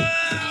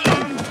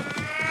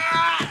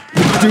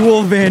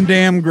 Dual Van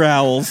Damme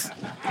growls.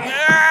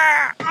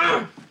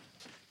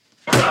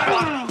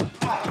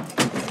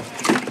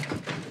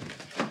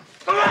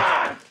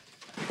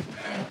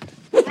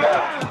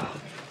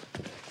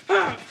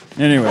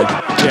 Anyway,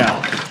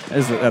 yeah,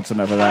 that's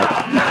enough of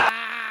that.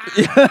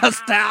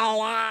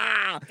 Stella!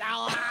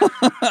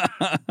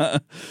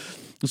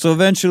 So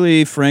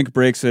eventually, Frank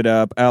breaks it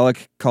up.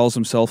 Alec calls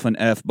himself an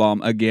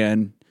F-bomb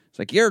again. It's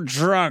like, "You're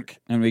drunk."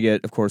 And we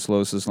get, of course,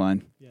 Lois's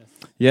line. Yes.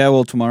 "Yeah,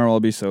 well, tomorrow I'll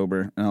be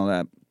sober," and all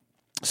that.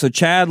 So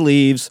Chad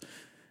leaves,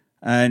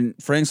 and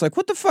Frank's like,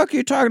 "What the fuck are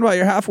you talking about?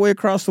 You're halfway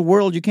across the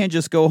world. You can't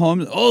just go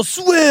home." "Oh,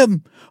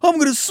 swim! I'm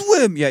going to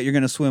swim." "Yeah, you're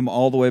going to swim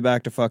all the way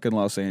back to fucking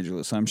Los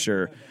Angeles, I'm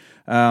sure."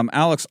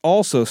 Alex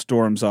also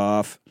storms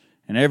off,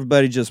 and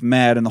everybody just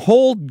mad, and the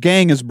whole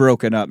gang is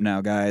broken up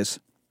now, guys.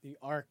 The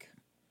arc.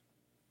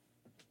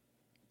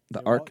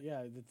 The arc?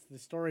 Yeah, it's the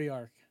story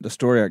arc. The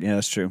story arc, yeah,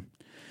 that's true.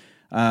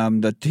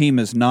 The team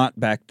is not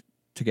back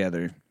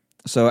together.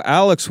 So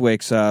Alex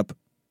wakes up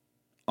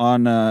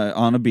on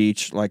a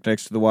beach, like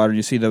next to the water, and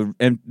you see the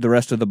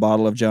rest of the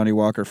bottle of Johnny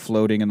Walker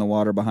floating in the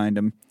water behind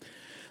him.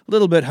 A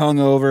little bit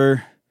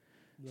hungover.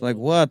 It's like,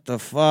 what the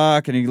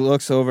fuck? And he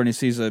looks over and he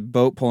sees a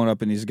boat pulling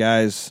up and these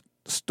guys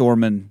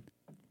storming.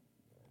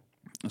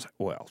 I was like,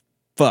 well,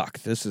 fuck,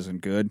 this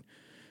isn't good.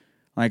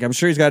 Like, I'm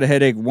sure he's got a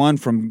headache, 1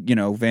 from,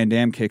 Van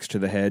Damme kicks to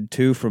the head,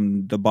 2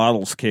 from the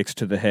bottles kicks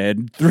to the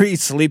head, 3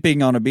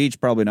 sleeping on a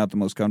beach, probably not the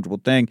most comfortable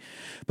thing.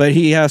 But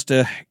he has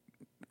to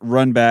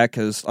run back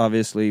because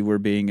obviously we're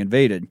being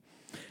invaded.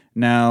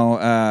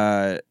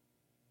 Now,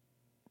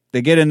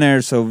 they get in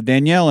there, so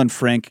Danielle and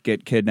Frank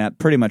get kidnapped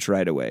pretty much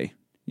right away.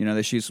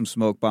 They shoot some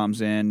smoke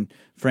bombs in.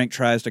 Frank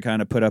tries to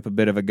kind of put up a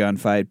bit of a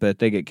gunfight, but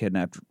they get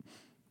kidnapped.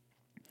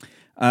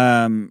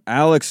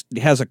 Alex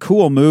has a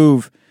cool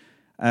move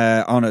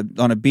on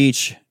a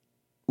beach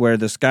where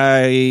this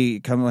guy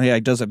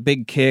does a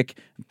big kick,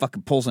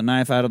 fucking pulls a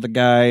knife out of the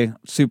guy.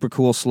 Super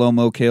cool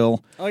slow-mo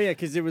kill. Oh, yeah,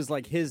 because it was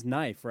like his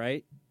knife,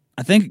 right?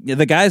 I think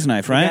the guy's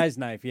knife, right? The guy's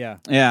knife, yeah.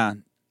 Yeah.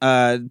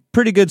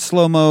 Pretty good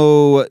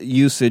slow-mo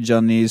usage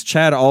on these.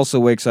 Chad also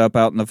wakes up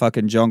out in the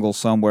fucking jungle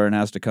somewhere and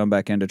has to come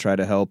back in to try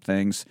to help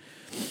things.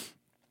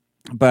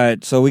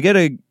 But so we get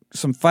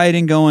some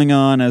fighting going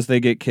on as they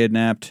get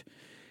kidnapped,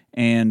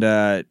 and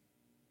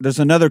there's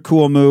another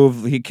cool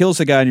move. He kills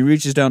a guy and he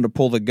reaches down to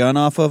pull the gun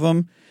off of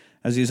him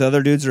as these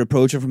other dudes are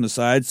approaching from the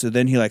side. So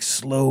then he like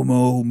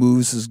slow-mo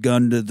moves his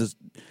gun to the,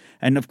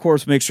 and of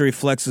course makes sure he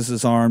flexes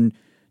his arm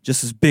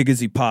just as big as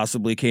he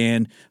possibly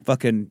can.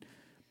 Fucking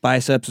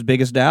biceps as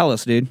big as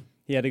Dallas, dude.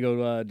 He had to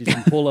go do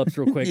some pull-ups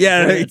real quick.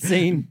 Yeah, before right. that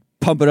scene.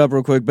 Pump it up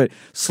real quick, but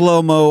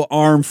slow-mo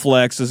arm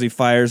flex as he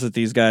fires at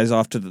these guys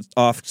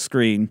off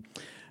screen.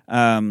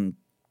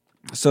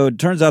 So it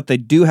turns out they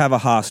do have a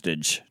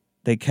hostage.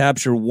 They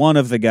capture one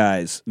of the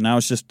guys. Now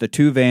it's just the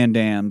two Van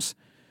Dams.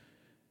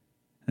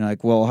 And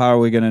like, well, how are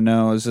we going to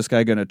know? Is this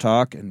guy going to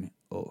talk? And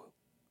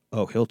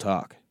oh, he'll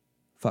talk.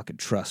 Fucking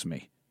trust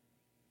me.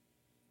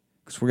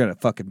 Because we're going to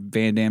fucking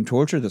Van Dam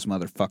torture this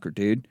motherfucker,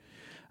 dude.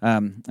 I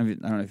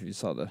don't know if you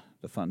saw the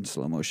fun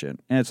slow-mo shit.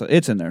 And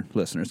it's in there,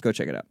 listeners. Go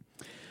check it out.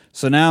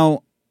 So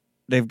now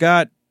they've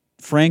got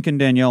Frank and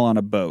Danielle on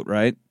a boat,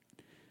 right?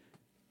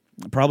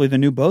 Probably the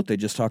new boat they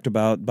just talked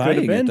about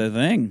buying at the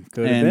thing.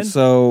 Could have and been.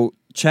 so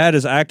Chad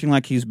is acting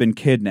like he's been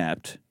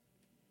kidnapped.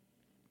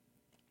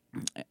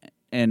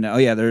 And, oh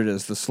yeah, there it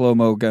is, the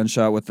slow-mo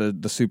gunshot with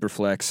the super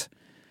flex.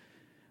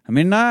 I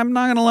mean, I'm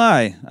not going to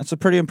lie. That's a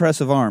pretty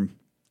impressive arm.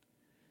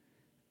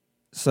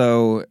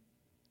 So,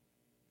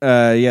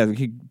 yeah,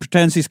 he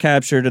pretends he's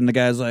captured, and the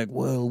guy's like,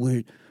 well,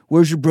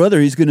 where's your brother?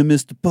 He's going to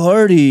miss the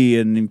party.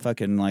 And he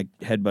fucking, like,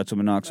 headbutts him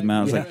and knocks him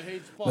out. He's like,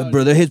 my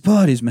brother hates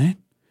parties, man.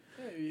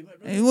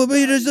 Hey, well, but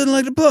he just doesn't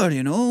like the party,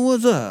 you know?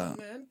 What's up?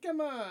 Man,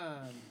 come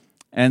on.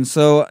 And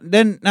so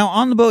then, now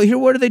on the boat here,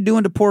 what are they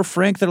doing to poor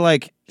Frank? They're,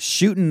 like,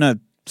 shooting a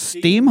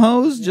steam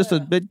hose? Just a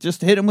bit, just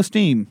to hit him with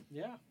steam.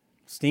 Yeah.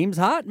 Steam's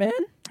hot, man.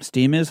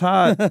 Steam is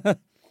hot.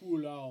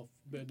 Cool off,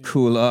 Bennett.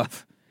 Cool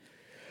off.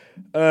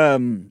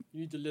 You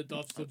need to let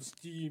off some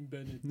steam,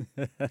 Bennett.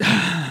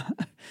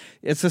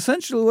 It's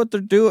essentially what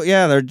they're doing.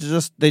 Yeah,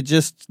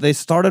 they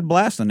started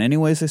blasting.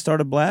 Anyways, they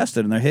started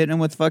blasting, and they're hitting him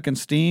with fucking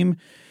steam.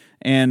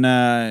 And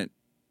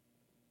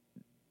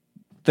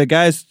the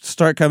guys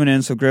start coming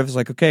in, so Griff is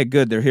like, okay,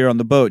 good, they're here on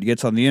the boat. He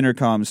gets on the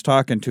intercoms,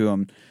 talking to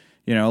him,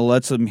 you know,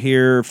 lets him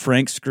hear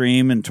Frank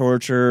scream and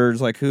torture.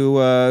 It's like, who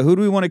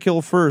do we want to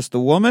kill first, the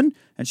woman?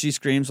 And she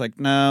screams like,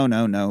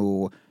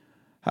 no.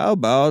 How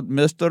about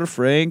Mr.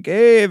 Frank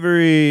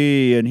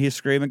Avery? And he's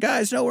screaming,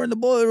 guys, no, we're in the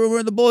boiler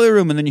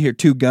room. And then you hear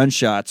two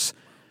gunshots.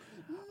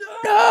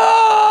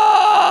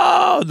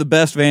 No! The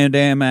best Van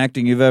Damme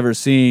acting you've ever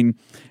seen.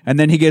 And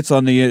then he gets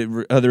on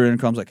the other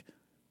intercom, like,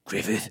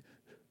 Griffith,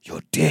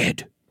 you're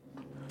dead.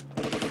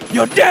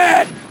 You're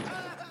dead!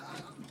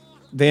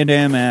 Van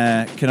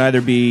Damme can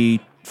either be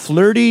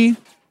flirty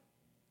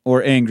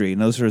or angry.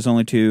 And those are his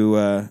only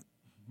two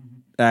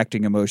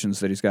acting emotions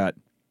that he's got.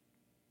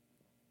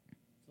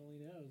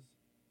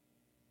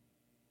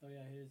 Oh,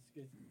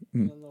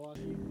 yeah,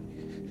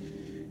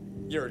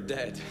 You're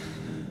dead.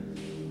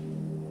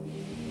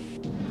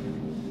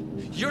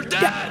 You're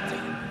dead!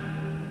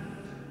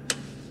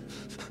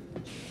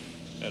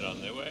 They're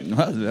on their way.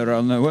 Well, they're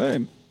on their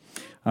way.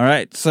 All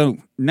right, so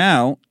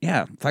now,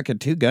 yeah, fucking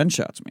two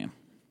gunshots, man.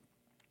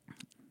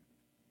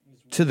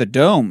 To the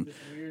dome.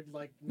 weird,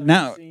 like,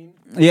 Now, scene.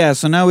 yeah,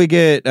 so now we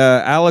get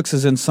Alex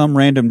is in some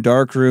random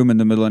dark room in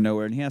the middle of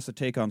nowhere, and he has to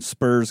take on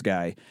Spurs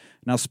guy.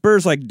 Now,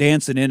 Spurs like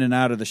dancing in and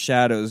out of the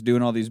shadows,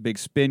 doing all these big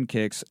spin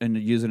kicks and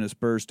using his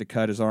Spurs to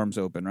cut his arms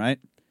open, right?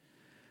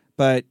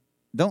 But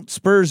don't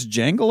Spurs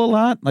jangle a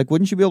lot? Like,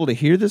 wouldn't you be able to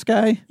hear this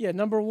guy? Yeah,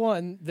 number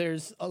one,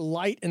 there's a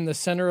light in the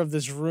center of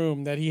this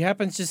room that he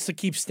happens just to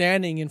keep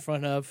standing in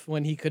front of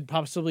when he could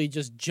possibly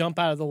just jump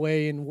out of the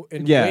way and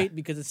Yeah. wait,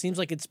 because it seems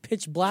like it's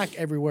pitch black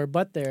everywhere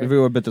but there.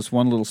 Everywhere but this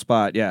one little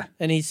spot, yeah.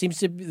 And he seems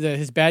to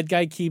his bad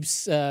guy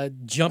keeps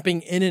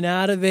jumping in and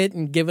out of it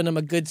and giving him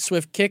a good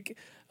swift kick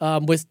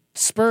with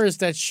Spurs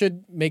that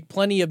should make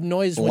plenty of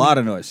noise. A lot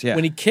of noise, yeah.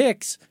 when he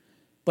kicks,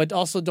 but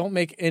also don't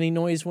make any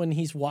noise when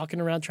he's walking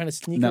around trying to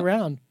sneak No.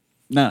 around.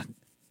 Nah,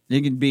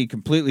 he can be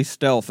completely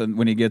stealth and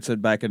when he gets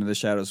it back into the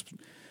shadows.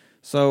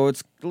 So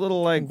it's a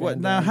little like, what?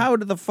 Now, how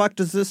the fuck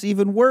does this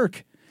even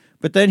work?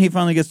 But then he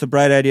finally gets the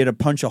bright idea to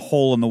punch a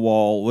hole in the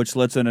wall, which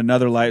lets in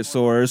another light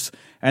source.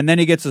 And then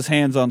he gets his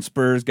hands on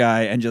Spurs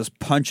guy and just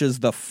punches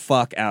the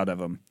fuck out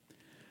of him.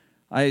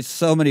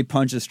 So many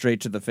punches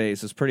straight to the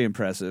face. It's pretty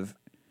impressive.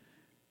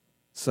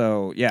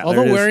 So, yeah.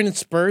 Although there it is. wearing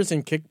Spurs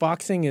in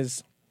kickboxing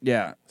is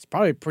Yeah. it's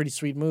probably a pretty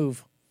sweet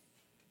move.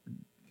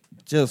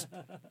 Just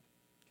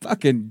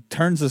fucking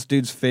turns this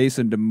dude's face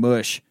into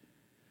mush.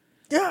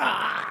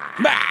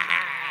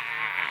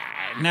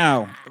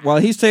 Now, while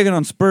he's taking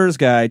on Spurs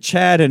guy,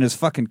 Chad in his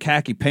fucking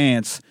khaki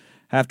pants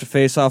have to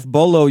face off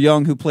Bolo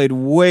Young, who played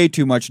way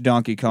too much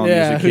Donkey Kong Yeah,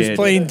 as a kid. who's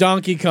playing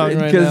Donkey Kong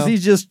right Because now.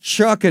 he's just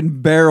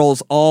chucking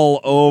barrels all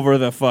over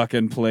the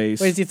fucking place.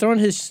 Wait, is he throwing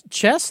his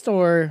chest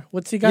or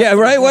what's he got? Yeah,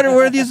 right?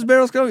 Where are these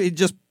barrels going? He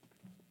just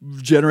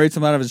generates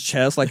them out of his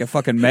chest like a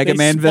fucking Mega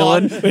Man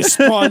villain. They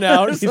spawn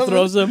out. He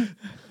throws them.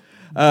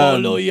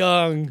 Bolo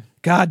Young.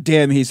 God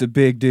damn, he's a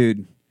big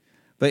dude.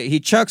 But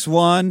he chucks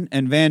one,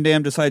 and Van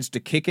Damme decides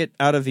to kick it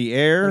out of the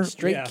air, Like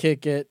straight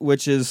kick it.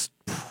 which is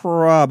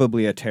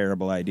probably a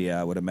terrible idea,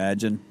 I would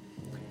imagine.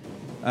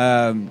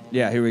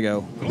 Here we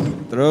go.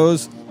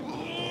 Throws.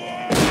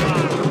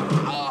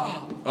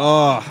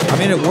 Oh, I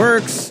mean, it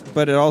works,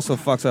 but it also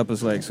fucks up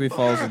his leg. So he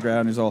falls to the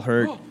ground. He's all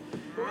hurt.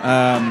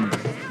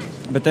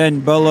 But then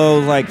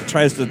Bolo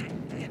tries to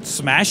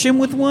smash him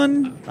with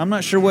one. I'm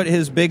not sure what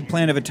his big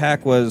plan of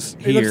attack was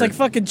here. He looks like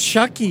fucking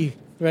Chucky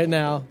right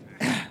now.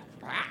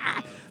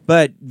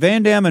 But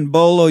Van Damme and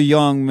Bolo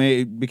Young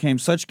became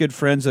such good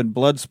friends in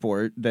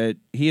Bloodsport that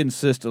he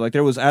insisted,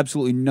 there was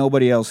absolutely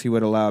nobody else he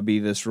would allow be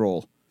this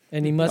role.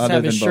 And he must other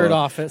have his than shirt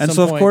Bolo. off at and some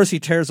so, point. of course, he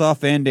tears off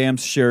Van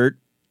Damme's shirt.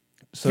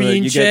 So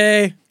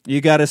that you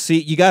got to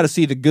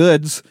see the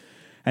goods.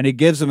 And he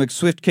gives him a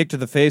swift kick to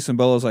the face, and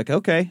Bolo's like,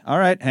 okay, all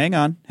right, hang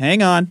on.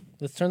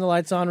 Let's turn the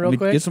lights on real Let me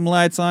quick. get some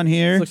lights on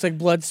here. This looks like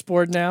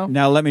Bloodsport now.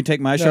 Now let me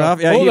take my shirt No,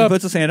 off. Yeah, hold he up.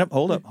 puts his hand up.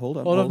 Hold up. Hold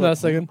up now a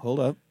second. Hold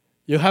up.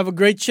 You have a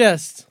great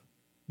chest,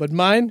 but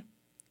mine,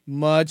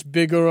 much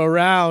bigger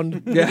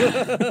around.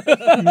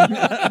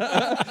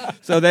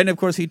 So then, of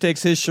course, he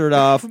takes his shirt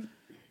off,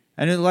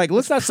 and it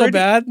looks not so pretty-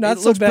 bad, not it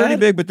so looks pretty bad.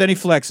 big, but then he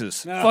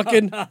flexes.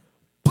 Fucking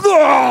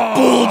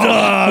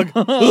bulldog.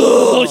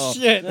 Oh,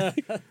 shit.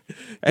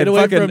 And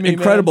away fucking from me,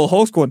 Incredible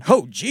Hulk's going,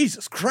 oh,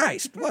 Jesus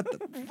Christ, what the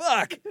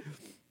fuck?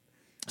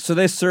 So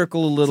they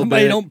circle a little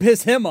Somebody bit. don't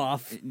piss him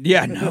off.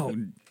 Yeah, no,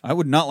 I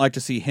would not like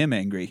to see him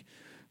angry.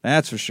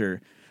 That's for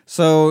sure.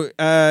 So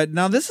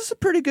now this is a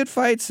pretty good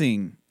fight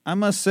scene, I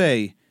must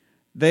say.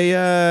 They,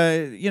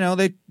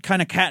 they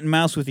kind of cat and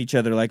mouse with each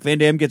other. Like Van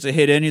Damme gets a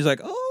hit in, he's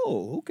like,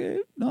 oh, okay,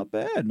 not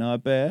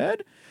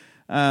bad.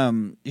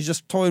 He's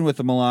just toying with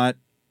them a lot.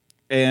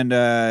 And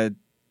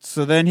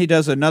so then he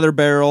does another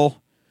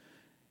barrel,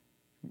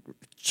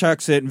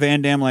 chucks it, and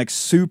Van Damme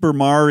Super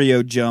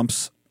Mario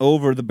jumps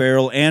over the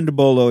barrel and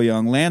Bolo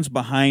Young, lands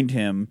behind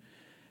him,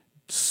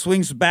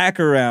 swings back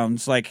around.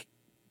 It's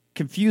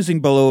confusing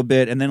Bolo a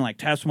bit, and then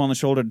taps him on the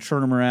shoulder to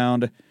turn him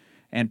around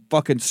and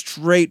fucking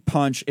straight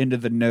punch into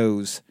the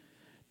nose.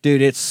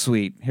 Dude, it's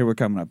sweet. Here, we're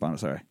coming up on it.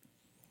 Sorry.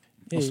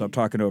 I'll Hey. stop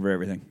talking over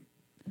everything.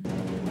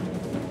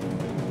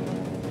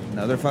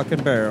 Another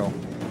fucking barrel.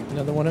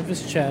 Another one of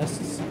his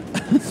chests.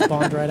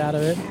 Spawned right out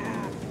of it.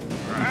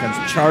 He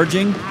comes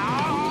charging.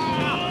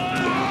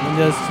 And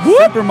just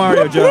Super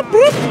Mario jump.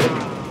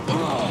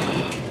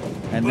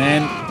 And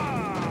then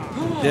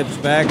dips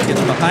back,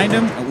 gets behind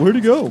him. Where'd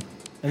he go?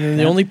 And then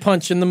the only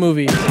punch in the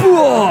movie.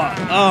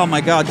 Oh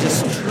my god,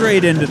 just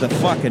straight into the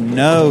fucking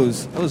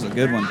nose. That was a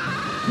good one.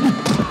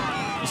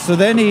 So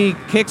then he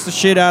kicks the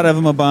shit out of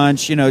him a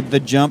bunch.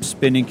 The jump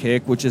spinning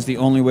kick, which is the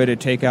only way to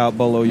take out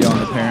Bolo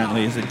Young,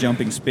 apparently, is a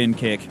jumping spin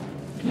kick.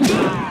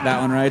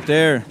 That one right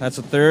there. That's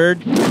a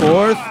third,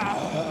 fourth.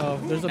 Uh-oh.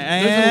 There's an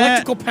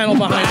electrical panel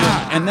behind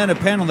him. And then a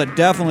panel that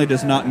definitely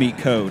does not meet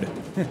code.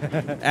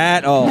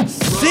 At all.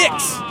 6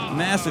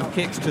 massive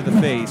kicks to the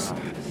face.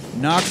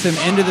 Knocks him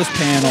into this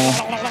panel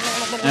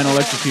and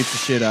electrocutes the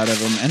shit out of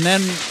him. And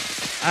then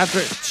after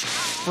it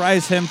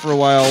fries him for a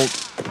while,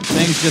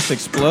 things just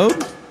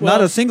explode. Well-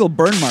 Not a single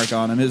burn mark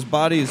on him. His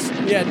body's...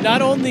 Yeah,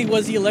 not only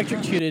was he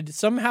electrocuted,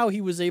 somehow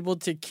he was able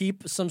to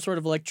keep some sort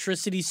of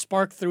electricity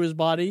spark through his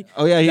body.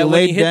 Oh, yeah, he that when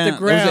laid hit down. the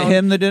ground, Was it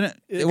him that did it?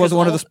 It 'cause wasn't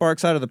one of all- the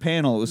sparks out of the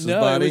panel. It was his No,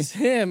 body. it was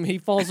him. He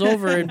falls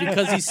over, and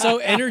because he's so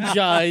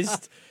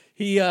energized,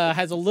 he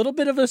has a little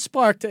bit of a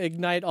spark to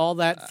ignite all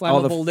that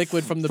All flammable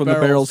liquid from the the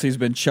barrels he's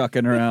been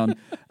chucking around,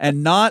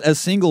 and not a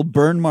single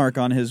burn mark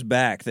on his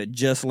back that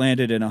just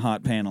landed in a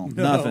hot panel.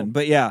 Nothing.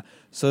 But yeah,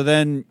 so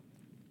then,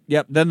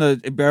 then the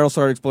barrel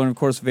started exploding. Of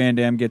course, Van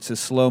Damme gets his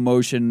slow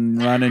motion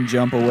run and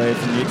jump away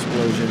from the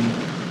explosion.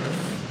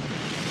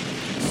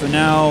 So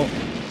now,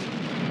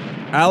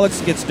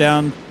 Alex gets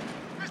down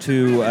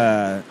to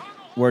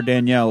where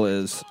Danielle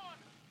is.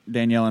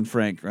 Danielle and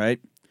Frank, right?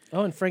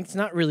 Oh, and Frank's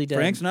not really dead.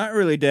 Frank's not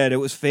really dead. It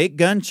was fake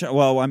gunshot.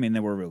 Well, I mean, they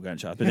were real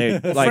gunshots, but they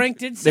Frank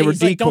did say they were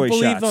he's like, decoy don't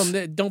believe shots.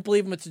 him. Don't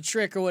believe him. It's a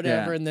trick or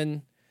whatever. Yeah. And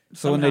then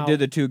So when they somehow- did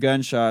the 2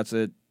 gunshots,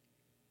 it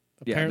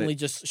apparently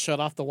just shut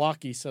off the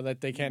walkie so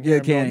that they can't Yeah, hear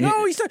him. can't going, hear-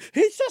 no,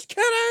 he's just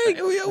kidding.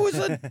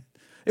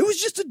 it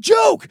was just a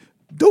joke.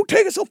 Don't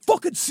take it so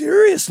fucking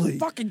seriously.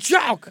 Fucking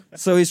joke.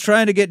 So he's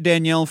trying to get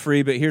Danielle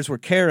free, but here's where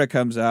Kara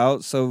comes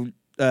out. So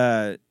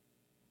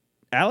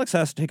Alex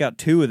has to take out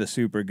 2 of the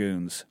super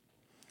goons,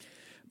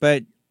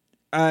 but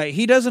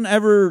he doesn't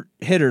ever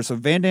hit her. So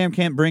Van Damme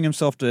can't bring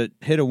himself to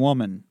hit a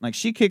woman.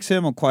 She kicks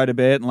him quite a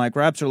bit and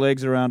wraps her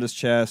legs around his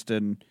chest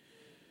and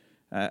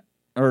or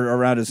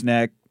around his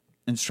neck.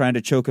 And is trying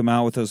to choke him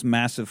out with those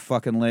massive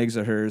fucking legs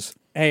of hers.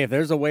 Hey, if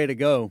there's a way to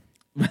go.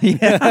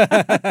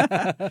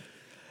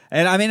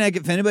 And I mean,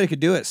 if anybody could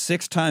do it,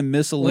 6-time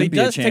Miss Well, he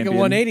Olympia does champion. take a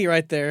 180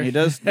 right there. He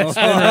does spin around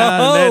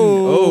and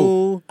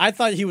then, I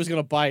thought he was going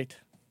to bite.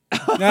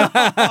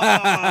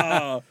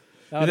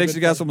 You think she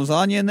got some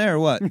lasagna in there or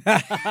what?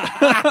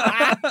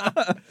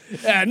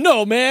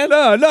 No, man.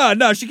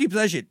 No. She keeps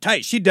that shit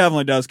tight. She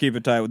definitely does keep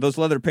it tight. With those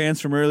leather pants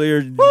from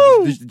earlier,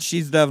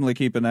 she's definitely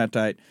keeping that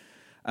tight.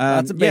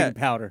 Lots of baby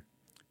powder.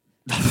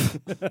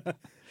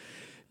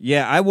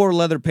 Yeah, I wore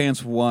leather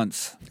pants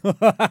once,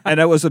 and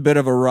that was a bit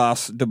of a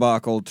Ross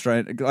debacle.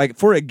 Like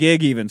for a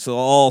gig, even so,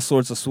 all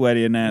sorts of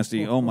sweaty and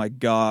nasty. Oh my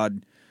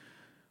god,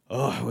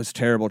 oh, it was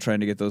terrible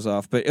trying to get those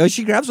off. But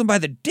she grabs him by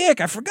the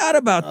dick. I forgot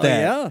about that.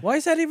 Yeah. Why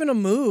is that even a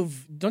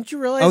move? Don't you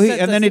realize? Oh, that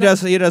and then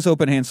that's he does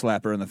open hand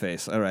slap her in the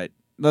face. All right,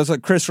 that's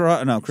like Chris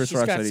Rock. No, Chris She's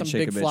Rock got said some he'd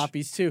shake big a bitch.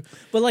 floppies too,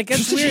 but like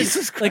it's weird.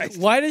 Jesus Like, Christ.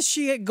 why does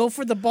she go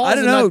for the balls I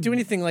don't and know. not do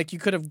anything? Like, you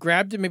could have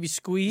grabbed it, maybe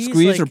squeezed,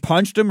 Or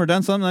punched him or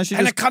done something. She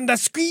just anaconda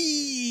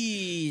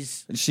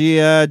squeeze. She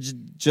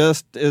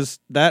just is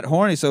that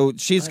horny. So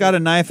she's got a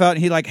knife out, and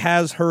he like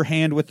has her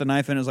hand with the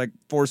knife and is like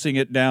forcing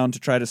it down to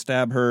try to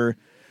stab her.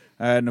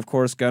 And of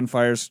course,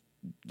 gunfire's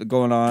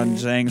going on.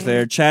 Zhang's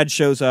there. Chad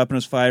shows up and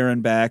is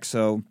firing back.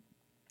 So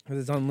With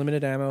his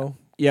unlimited ammo.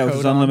 yeah, with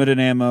his unlimited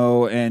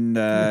ammo, and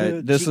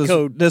this Cheat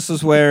code.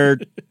 is where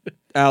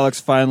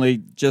Alex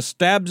finally just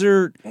stabs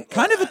her,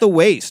 kind of at the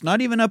waist,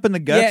 not even up in the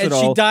guts Yeah, at and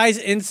all. she dies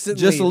instantly.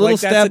 Just a little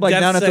Like, that's stab, like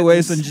death down at the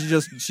waist, and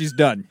sentence. she's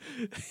done.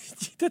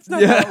 That's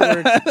not how it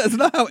works. That's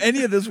not how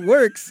any of this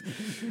works.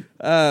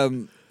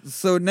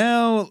 So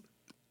now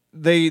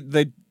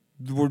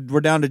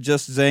we're down to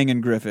just Zhang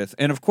and Griffith,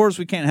 and of course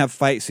we can't have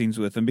fight scenes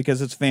with them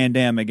because it's Van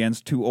Damme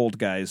against two old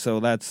guys.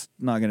 So that's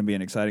not going to be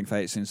an exciting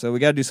fight scene. So we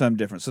got to do something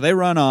different. So they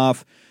run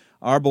off.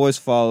 Our boys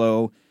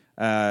follow.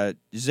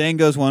 Zhang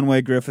goes one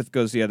way, Griffith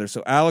goes the other.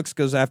 So Alex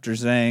goes after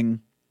Zhang.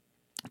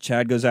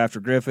 Chad goes after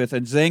Griffith,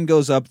 and Zhang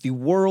goes up the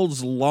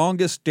world's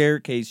longest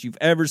staircase you've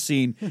ever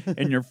seen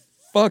in your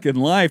fucking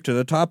life to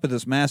the top of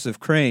this massive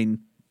crane.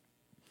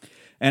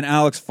 And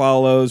Alex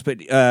follows, but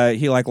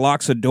he like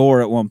locks a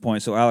door at one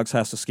point, so Alex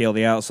has to scale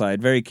the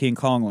outside. Very King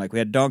Kong like. We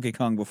had Donkey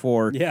Kong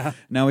before. Yeah.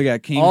 Now we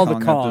got King All the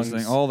Kong up this Kongs.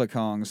 thing. All the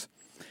Kongs.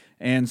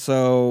 And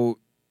so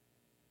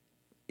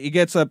he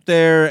gets up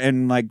there,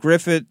 and like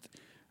Griffith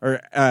or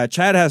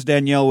Chad has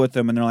Danielle with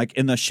them, and they're like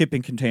in the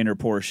shipping container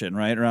portion,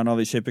 right around all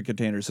these shipping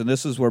containers. And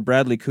this is where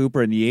Bradley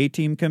Cooper and the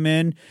A-Team come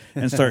in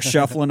and start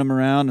shuffling them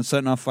around and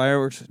setting off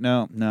fireworks.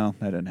 No, that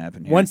didn't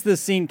happen here. Once this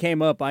scene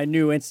came up, I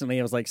knew instantly.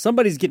 I was like,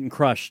 somebody's getting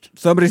crushed.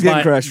 Somebody's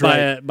getting crushed,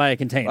 by right? by a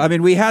container. I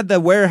mean, we had the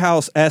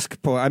warehouse-esque.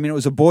 I mean, it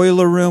was a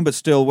boiler room, but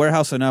still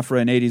warehouse enough for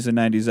an 80s and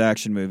 90s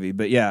action movie.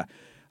 But yeah,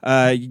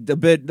 a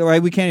bit. Right,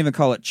 we can't even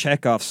call it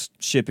Chekhov's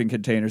shipping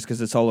containers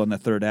because it's all in the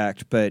third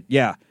act. But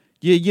yeah,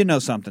 you know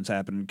something's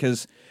happening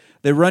because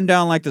they run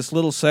down like this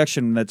little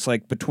section that's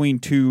like between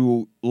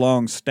two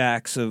long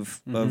stacks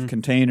of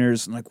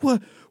containers. And like,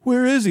 what?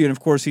 Where is he? And of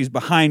course, he's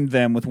behind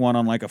them with one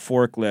on like a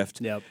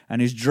forklift. Yep.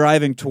 And he's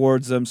driving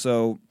towards them.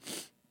 So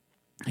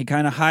he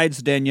kind of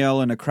hides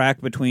Danielle in a crack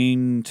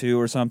between two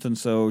or something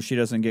so she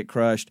doesn't get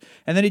crushed.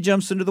 And then he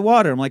jumps into the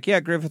water. I'm like, yeah,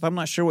 Griffith, I'm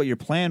not sure what your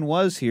plan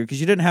was here because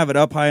you didn't have it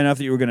up high enough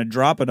that you were going to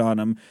drop it on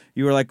him.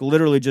 You were like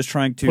literally just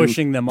trying to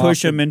Pushing them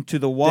push off him the into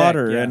the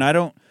water. deck, yeah. And I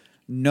don't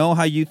know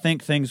how you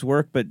think things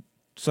work, but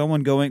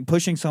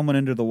pushing someone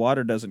into the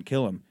water doesn't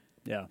kill him.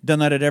 yeah. Done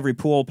that at every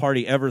pool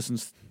party ever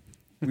since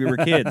we were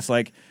kids.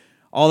 Like,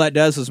 all that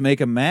does is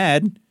make him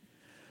mad.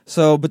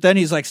 So, but then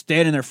he's like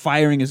standing there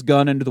firing his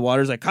gun into the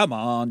water. He's like, come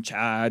on,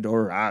 Chad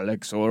or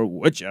Alex or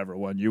whichever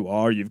one you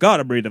are. You've got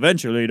to breathe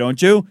eventually,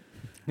 don't you?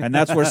 And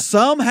that's where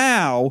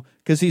somehow,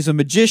 because he's a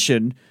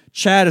magician,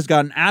 Chad has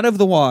gotten out of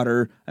the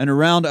water and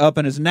around up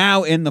and is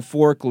now in the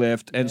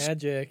forklift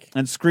Magic.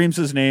 and screams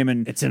his name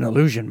and It's an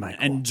illusion,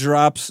 Michael. and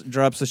drops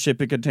the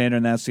shipping container,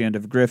 and that's the end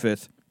of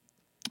Griffith.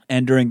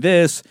 And during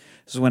this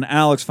is when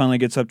Alex finally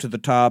gets up to the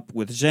top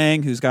with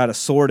Zhang, who's got a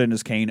sword in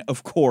his cane.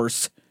 Of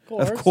course,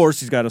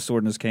 he's got a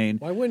sword in his cane.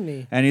 Why wouldn't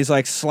he? And he's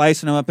like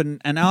slicing him up, and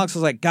Alex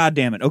is like, God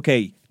damn it.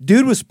 Okay,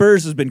 dude with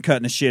spurs has been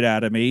cutting the shit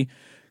out of me.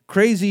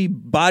 Crazy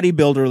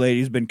bodybuilder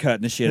lady's been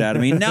cutting the shit out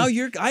of me. Now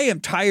I am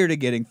tired of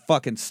getting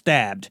fucking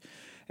stabbed.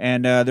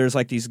 And there's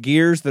like these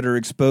gears that are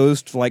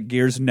exposed like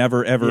gears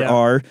never ever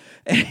are.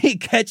 And he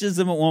catches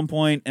them at one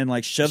point and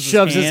like shoves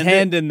his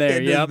hand in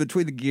there, yep.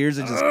 between the gears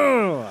and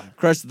just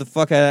crushes the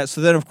fuck out of that.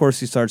 So then of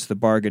course he starts the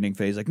bargaining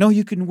phase. Like, no,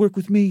 you can work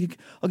with me.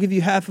 I'll give you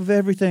half of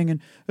everything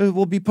and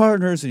we'll be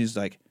partners. And he's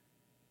like,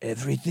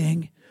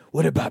 everything?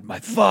 What about my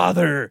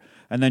father?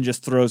 And then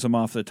just throws him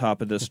off the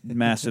top of this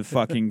massive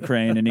fucking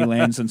crane, and he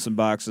lands in some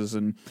boxes,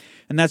 and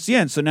that's the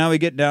end. So now we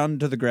get down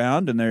to the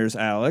ground, and there's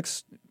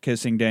Alex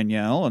kissing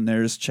Danielle, and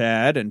there's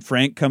Chad, and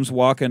Frank comes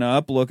walking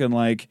up looking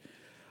like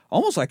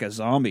almost like a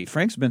zombie.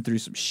 Frank's been through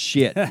some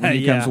shit when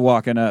he comes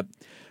walking up.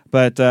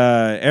 But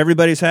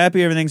everybody's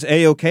happy, everything's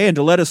A-OK, and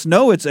to let us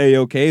know it's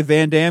A-OK,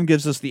 Van Damme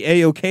gives us the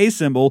A-OK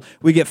symbol.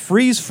 We get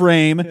freeze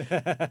frame,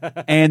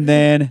 and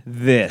then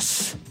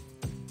this.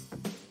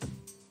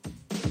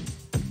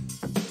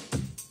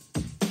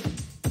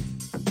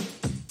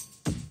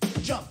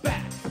 Jump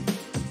back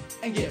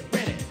and get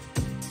ready,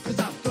 'cause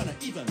I'm gonna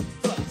even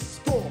the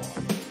score.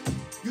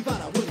 You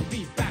thought I wouldn't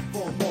be back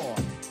for more,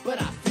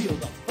 but I feel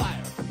the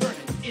fire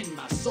burning in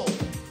my soul.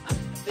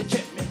 They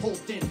kept me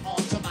holding on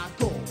to my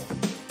goal,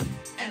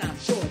 and I'm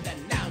sure that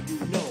now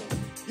you know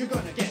you're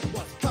gonna get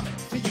what's coming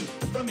to you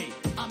from me.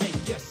 I'll make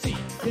you see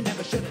you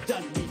never should have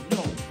done me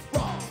no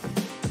wrong,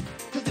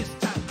 'cause this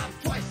time I'm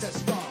twice as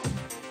strong.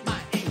 My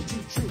aim's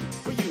too true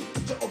for you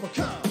to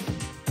overcome.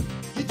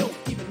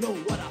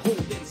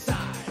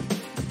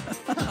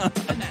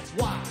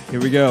 Here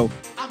we go.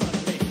 I'm gonna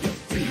make you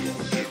feel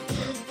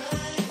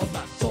of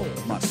my soul.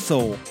 My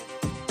soul.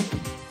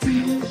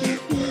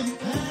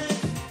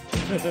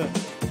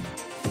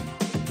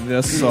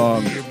 This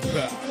song.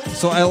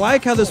 So I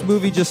like how this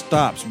movie just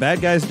stops.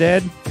 Bad guy's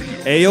dead.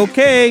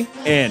 A-okay.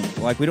 End.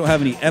 Like, we don't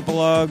have any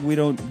epilogue. We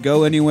don't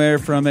go anywhere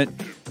from it.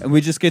 And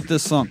we just get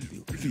this song.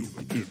 Feel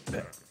it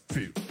back.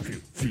 Feel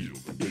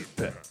it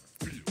back.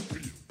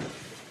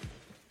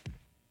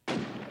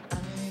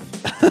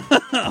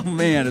 Oh,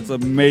 man, it's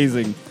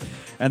amazing.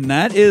 And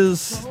that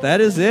is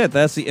it.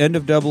 That's the end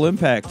of Double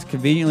Impact.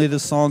 Conveniently,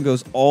 this song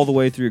goes all the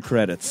way through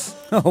credits.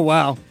 Oh,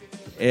 wow.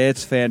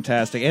 It's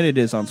fantastic, and it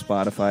is on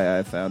Spotify,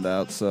 I found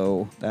out,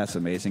 so that's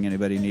amazing.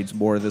 Anybody needs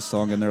more of this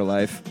song in their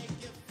life.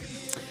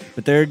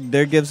 But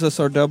there gives us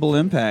our Double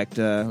Impact.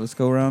 Let's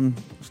go around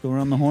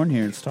the horn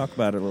here. Let's talk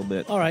about it a little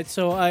bit. All right,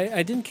 so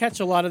I didn't catch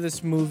a lot of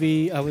this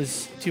movie. I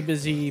was too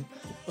busy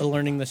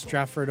learning the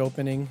Stratford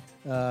opening.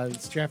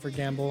 Stratford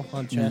Gamble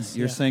on chess.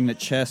 You're saying that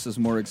chess is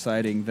more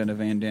exciting than a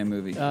Van Damme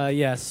movie.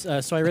 Yes.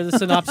 So I read the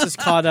synopsis,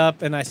 caught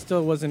up, and I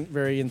still wasn't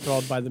very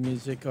enthralled by the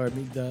music or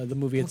the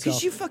movie itself.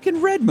 Because you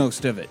fucking read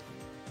most of it.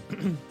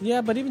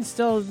 Yeah, but even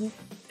still,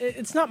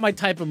 it's not my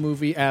type of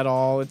movie at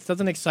all. It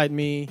doesn't excite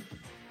me.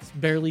 It's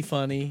barely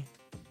funny,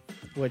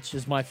 which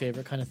is my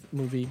favorite kind of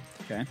movie.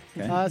 Okay.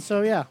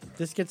 So yeah,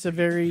 this gets a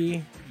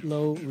very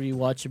low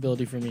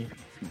rewatchability for me.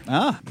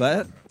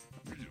 But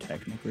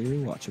technically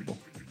rewatchable.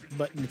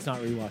 But it's not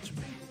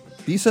rewatchable.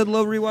 You said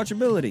low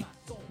rewatchability.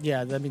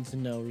 Yeah, that means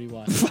no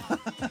rewatch.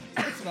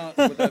 That's not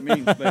what that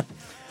means, but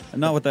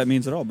not what that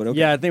means at all. But okay.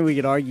 Yeah, I think we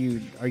could argue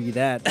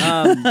that.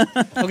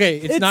 Okay,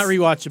 it's not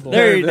rewatchable.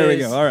 There we it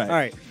is. go. All right. All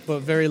right. But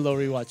very low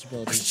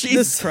rewatchability.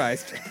 Jesus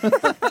Christ.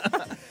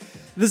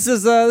 This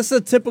is a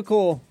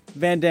typical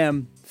Van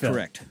Damme film.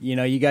 Correct. You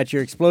know, you got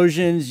your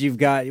explosions.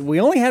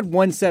 We only had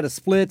one set of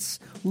splits.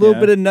 A little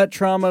bit of nut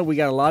trauma. We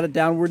got a lot of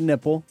downward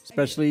nipple,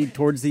 especially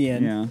towards the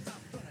end. Yeah.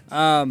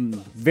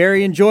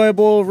 Very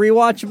enjoyable,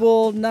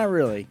 rewatchable. Not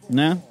really.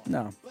 No.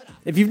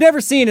 If you've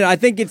never seen it, I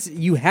think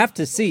you have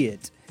to see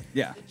it.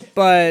 Yeah.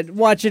 But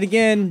watch it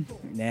again.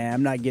 Nah,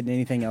 I'm not getting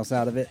anything else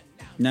out of it.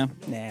 No.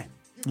 Nah.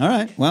 All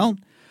right. Well,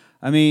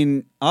 I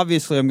mean,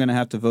 obviously, I'm going to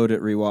have to vote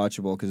it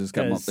rewatchable because it's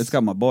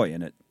got my boy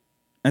in it.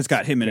 And it's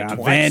got him in it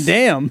twice. Van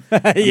Damme.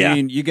 Yeah. I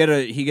mean,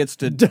 he gets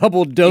to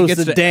double dose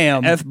of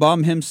damn.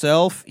 F-bomb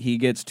himself. He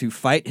gets to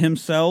fight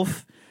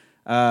himself.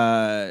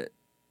 Again,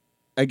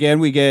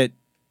 we get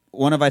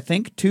one of, I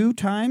think, 2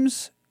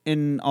 times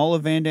in all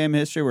of Van Damme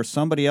history where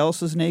somebody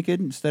else is naked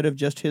instead of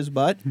just his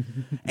butt.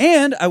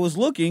 And I was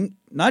looking,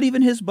 not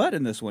even his butt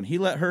in this one. He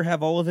let her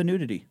have all of the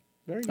nudity.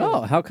 Very good.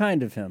 Oh, how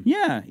kind of him.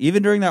 Yeah,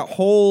 even during that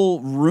whole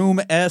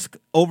room-esque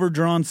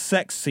overdrawn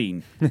sex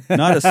scene.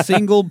 Not a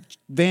single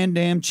Van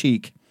Damme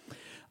cheek.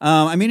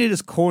 I mean, it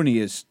is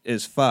corny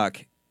as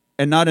fuck.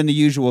 And not in the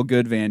usual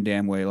good Van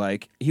Damme way.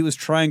 Like, he was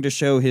trying to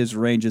show his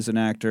range as an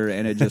actor,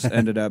 and it just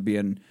ended up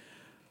being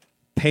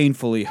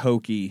painfully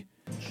hokey.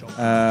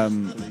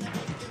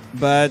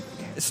 But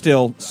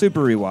still, super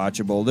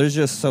rewatchable. There's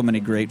just so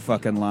many great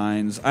fucking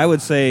lines. I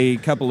would say a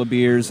couple of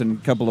beers and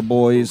a couple of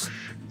boys,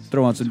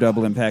 throw on some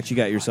Double Impact. You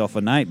got yourself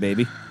a night,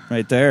 baby.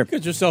 Right there.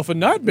 Get yourself a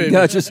night, baby. You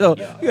got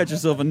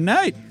yourself a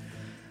night.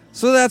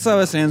 So that's how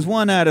it stands.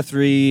 1 out of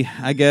 3.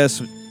 I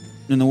guess,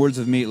 in the words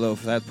of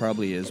Meatloaf, that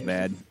probably is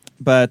bad.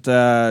 But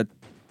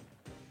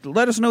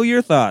let us know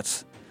your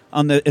thoughts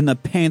in the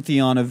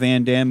pantheon of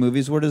Van Damme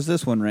movies. Where does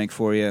this one rank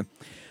for you?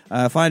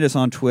 Find us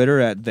on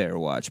Twitter at Their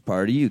Watch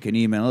Party. You can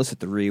email us at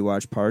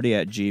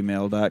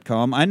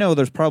therewatchparty@gmail.com. I know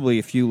there's probably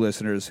a few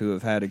listeners who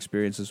have had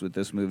experiences with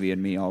this movie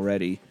and me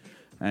already,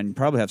 and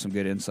probably have some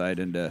good insight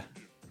into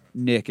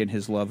Nick and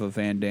his love of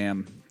Van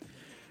Damme.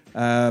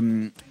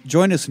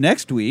 Join us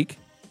next week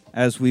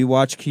as we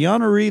watch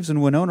Keanu Reeves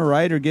and Winona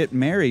Ryder get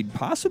married,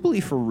 possibly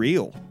for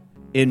real,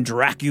 in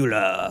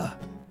Dracula.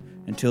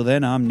 Until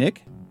then, I'm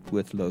Nick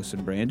with Los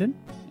and Brandon,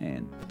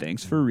 and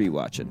thanks for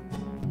rewatching.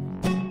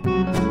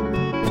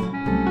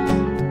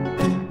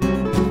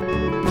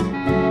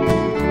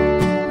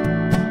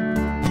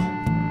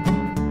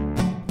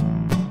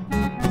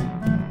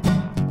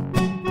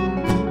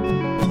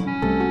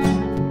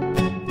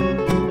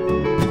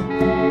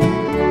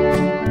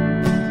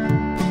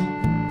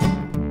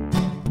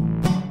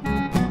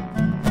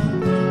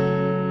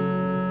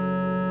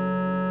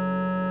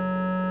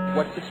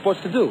 What's it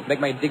supposed to do? Make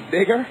my dick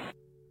bigger?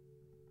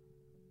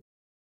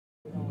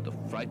 The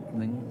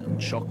frightening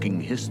and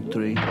shocking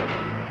history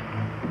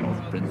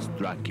of Prince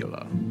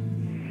Dracula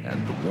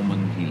and the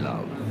woman he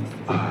loved.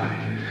 I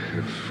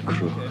have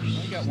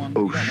crossed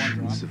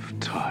oceans of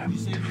time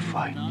to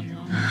find you.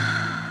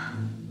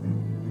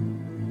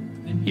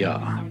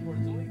 Yeah.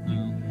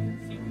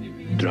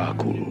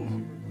 Dracula.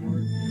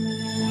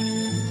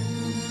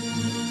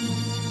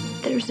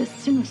 There's a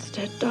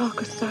sinister,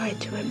 darker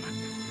side to him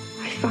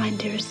I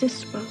find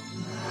irresistible.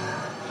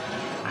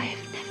 I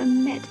have never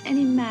met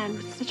any man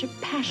with such a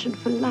passion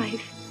for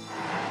life.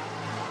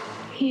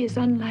 He is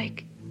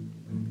unlike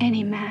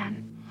any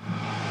man.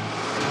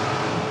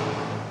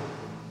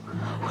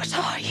 What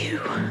are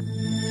you?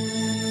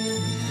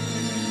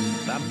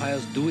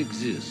 Vampires do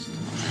exist.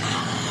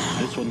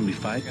 This one we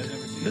fight,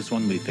 this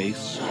one we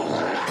face.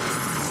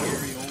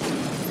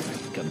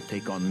 Can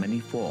take on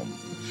many forms.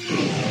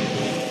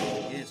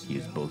 He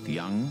is both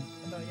young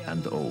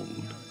and old.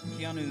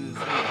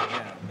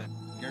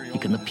 He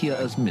can appear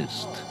as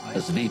mist,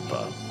 as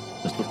vapor,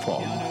 as the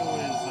fog.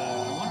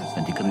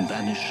 And he can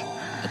vanish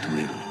at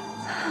will.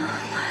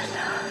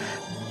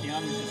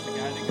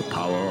 The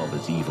power of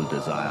his evil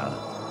desire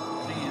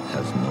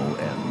has no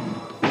end.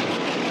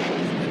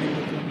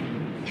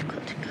 You've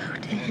got to go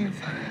to him,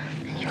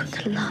 and you've got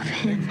to love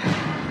him.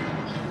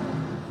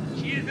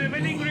 She is a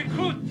willing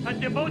recruit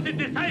and devoted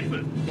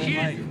disciple. She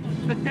is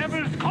the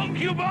devil's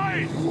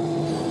concubine.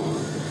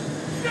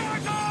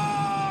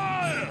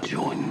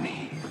 Join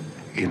me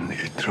in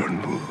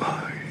eternal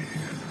life.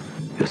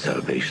 Your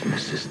salvation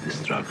is his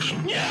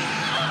destruction.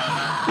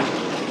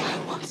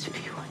 I want to be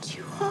what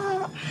you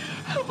are.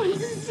 I want to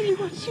see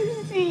what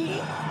you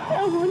see.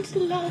 I want to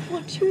love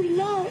what you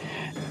love.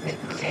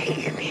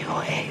 Take me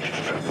away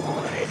from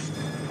all this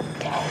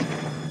death.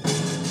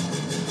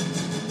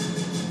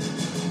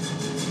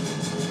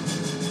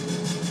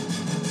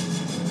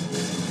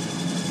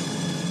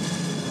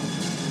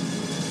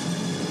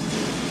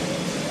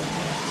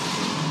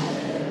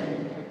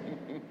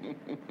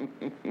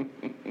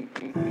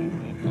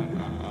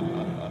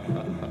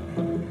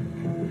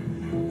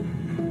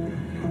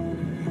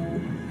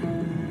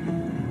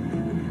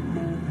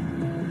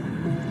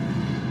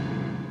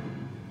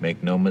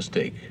 Make no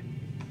mistake,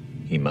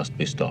 he must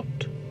be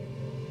stopped.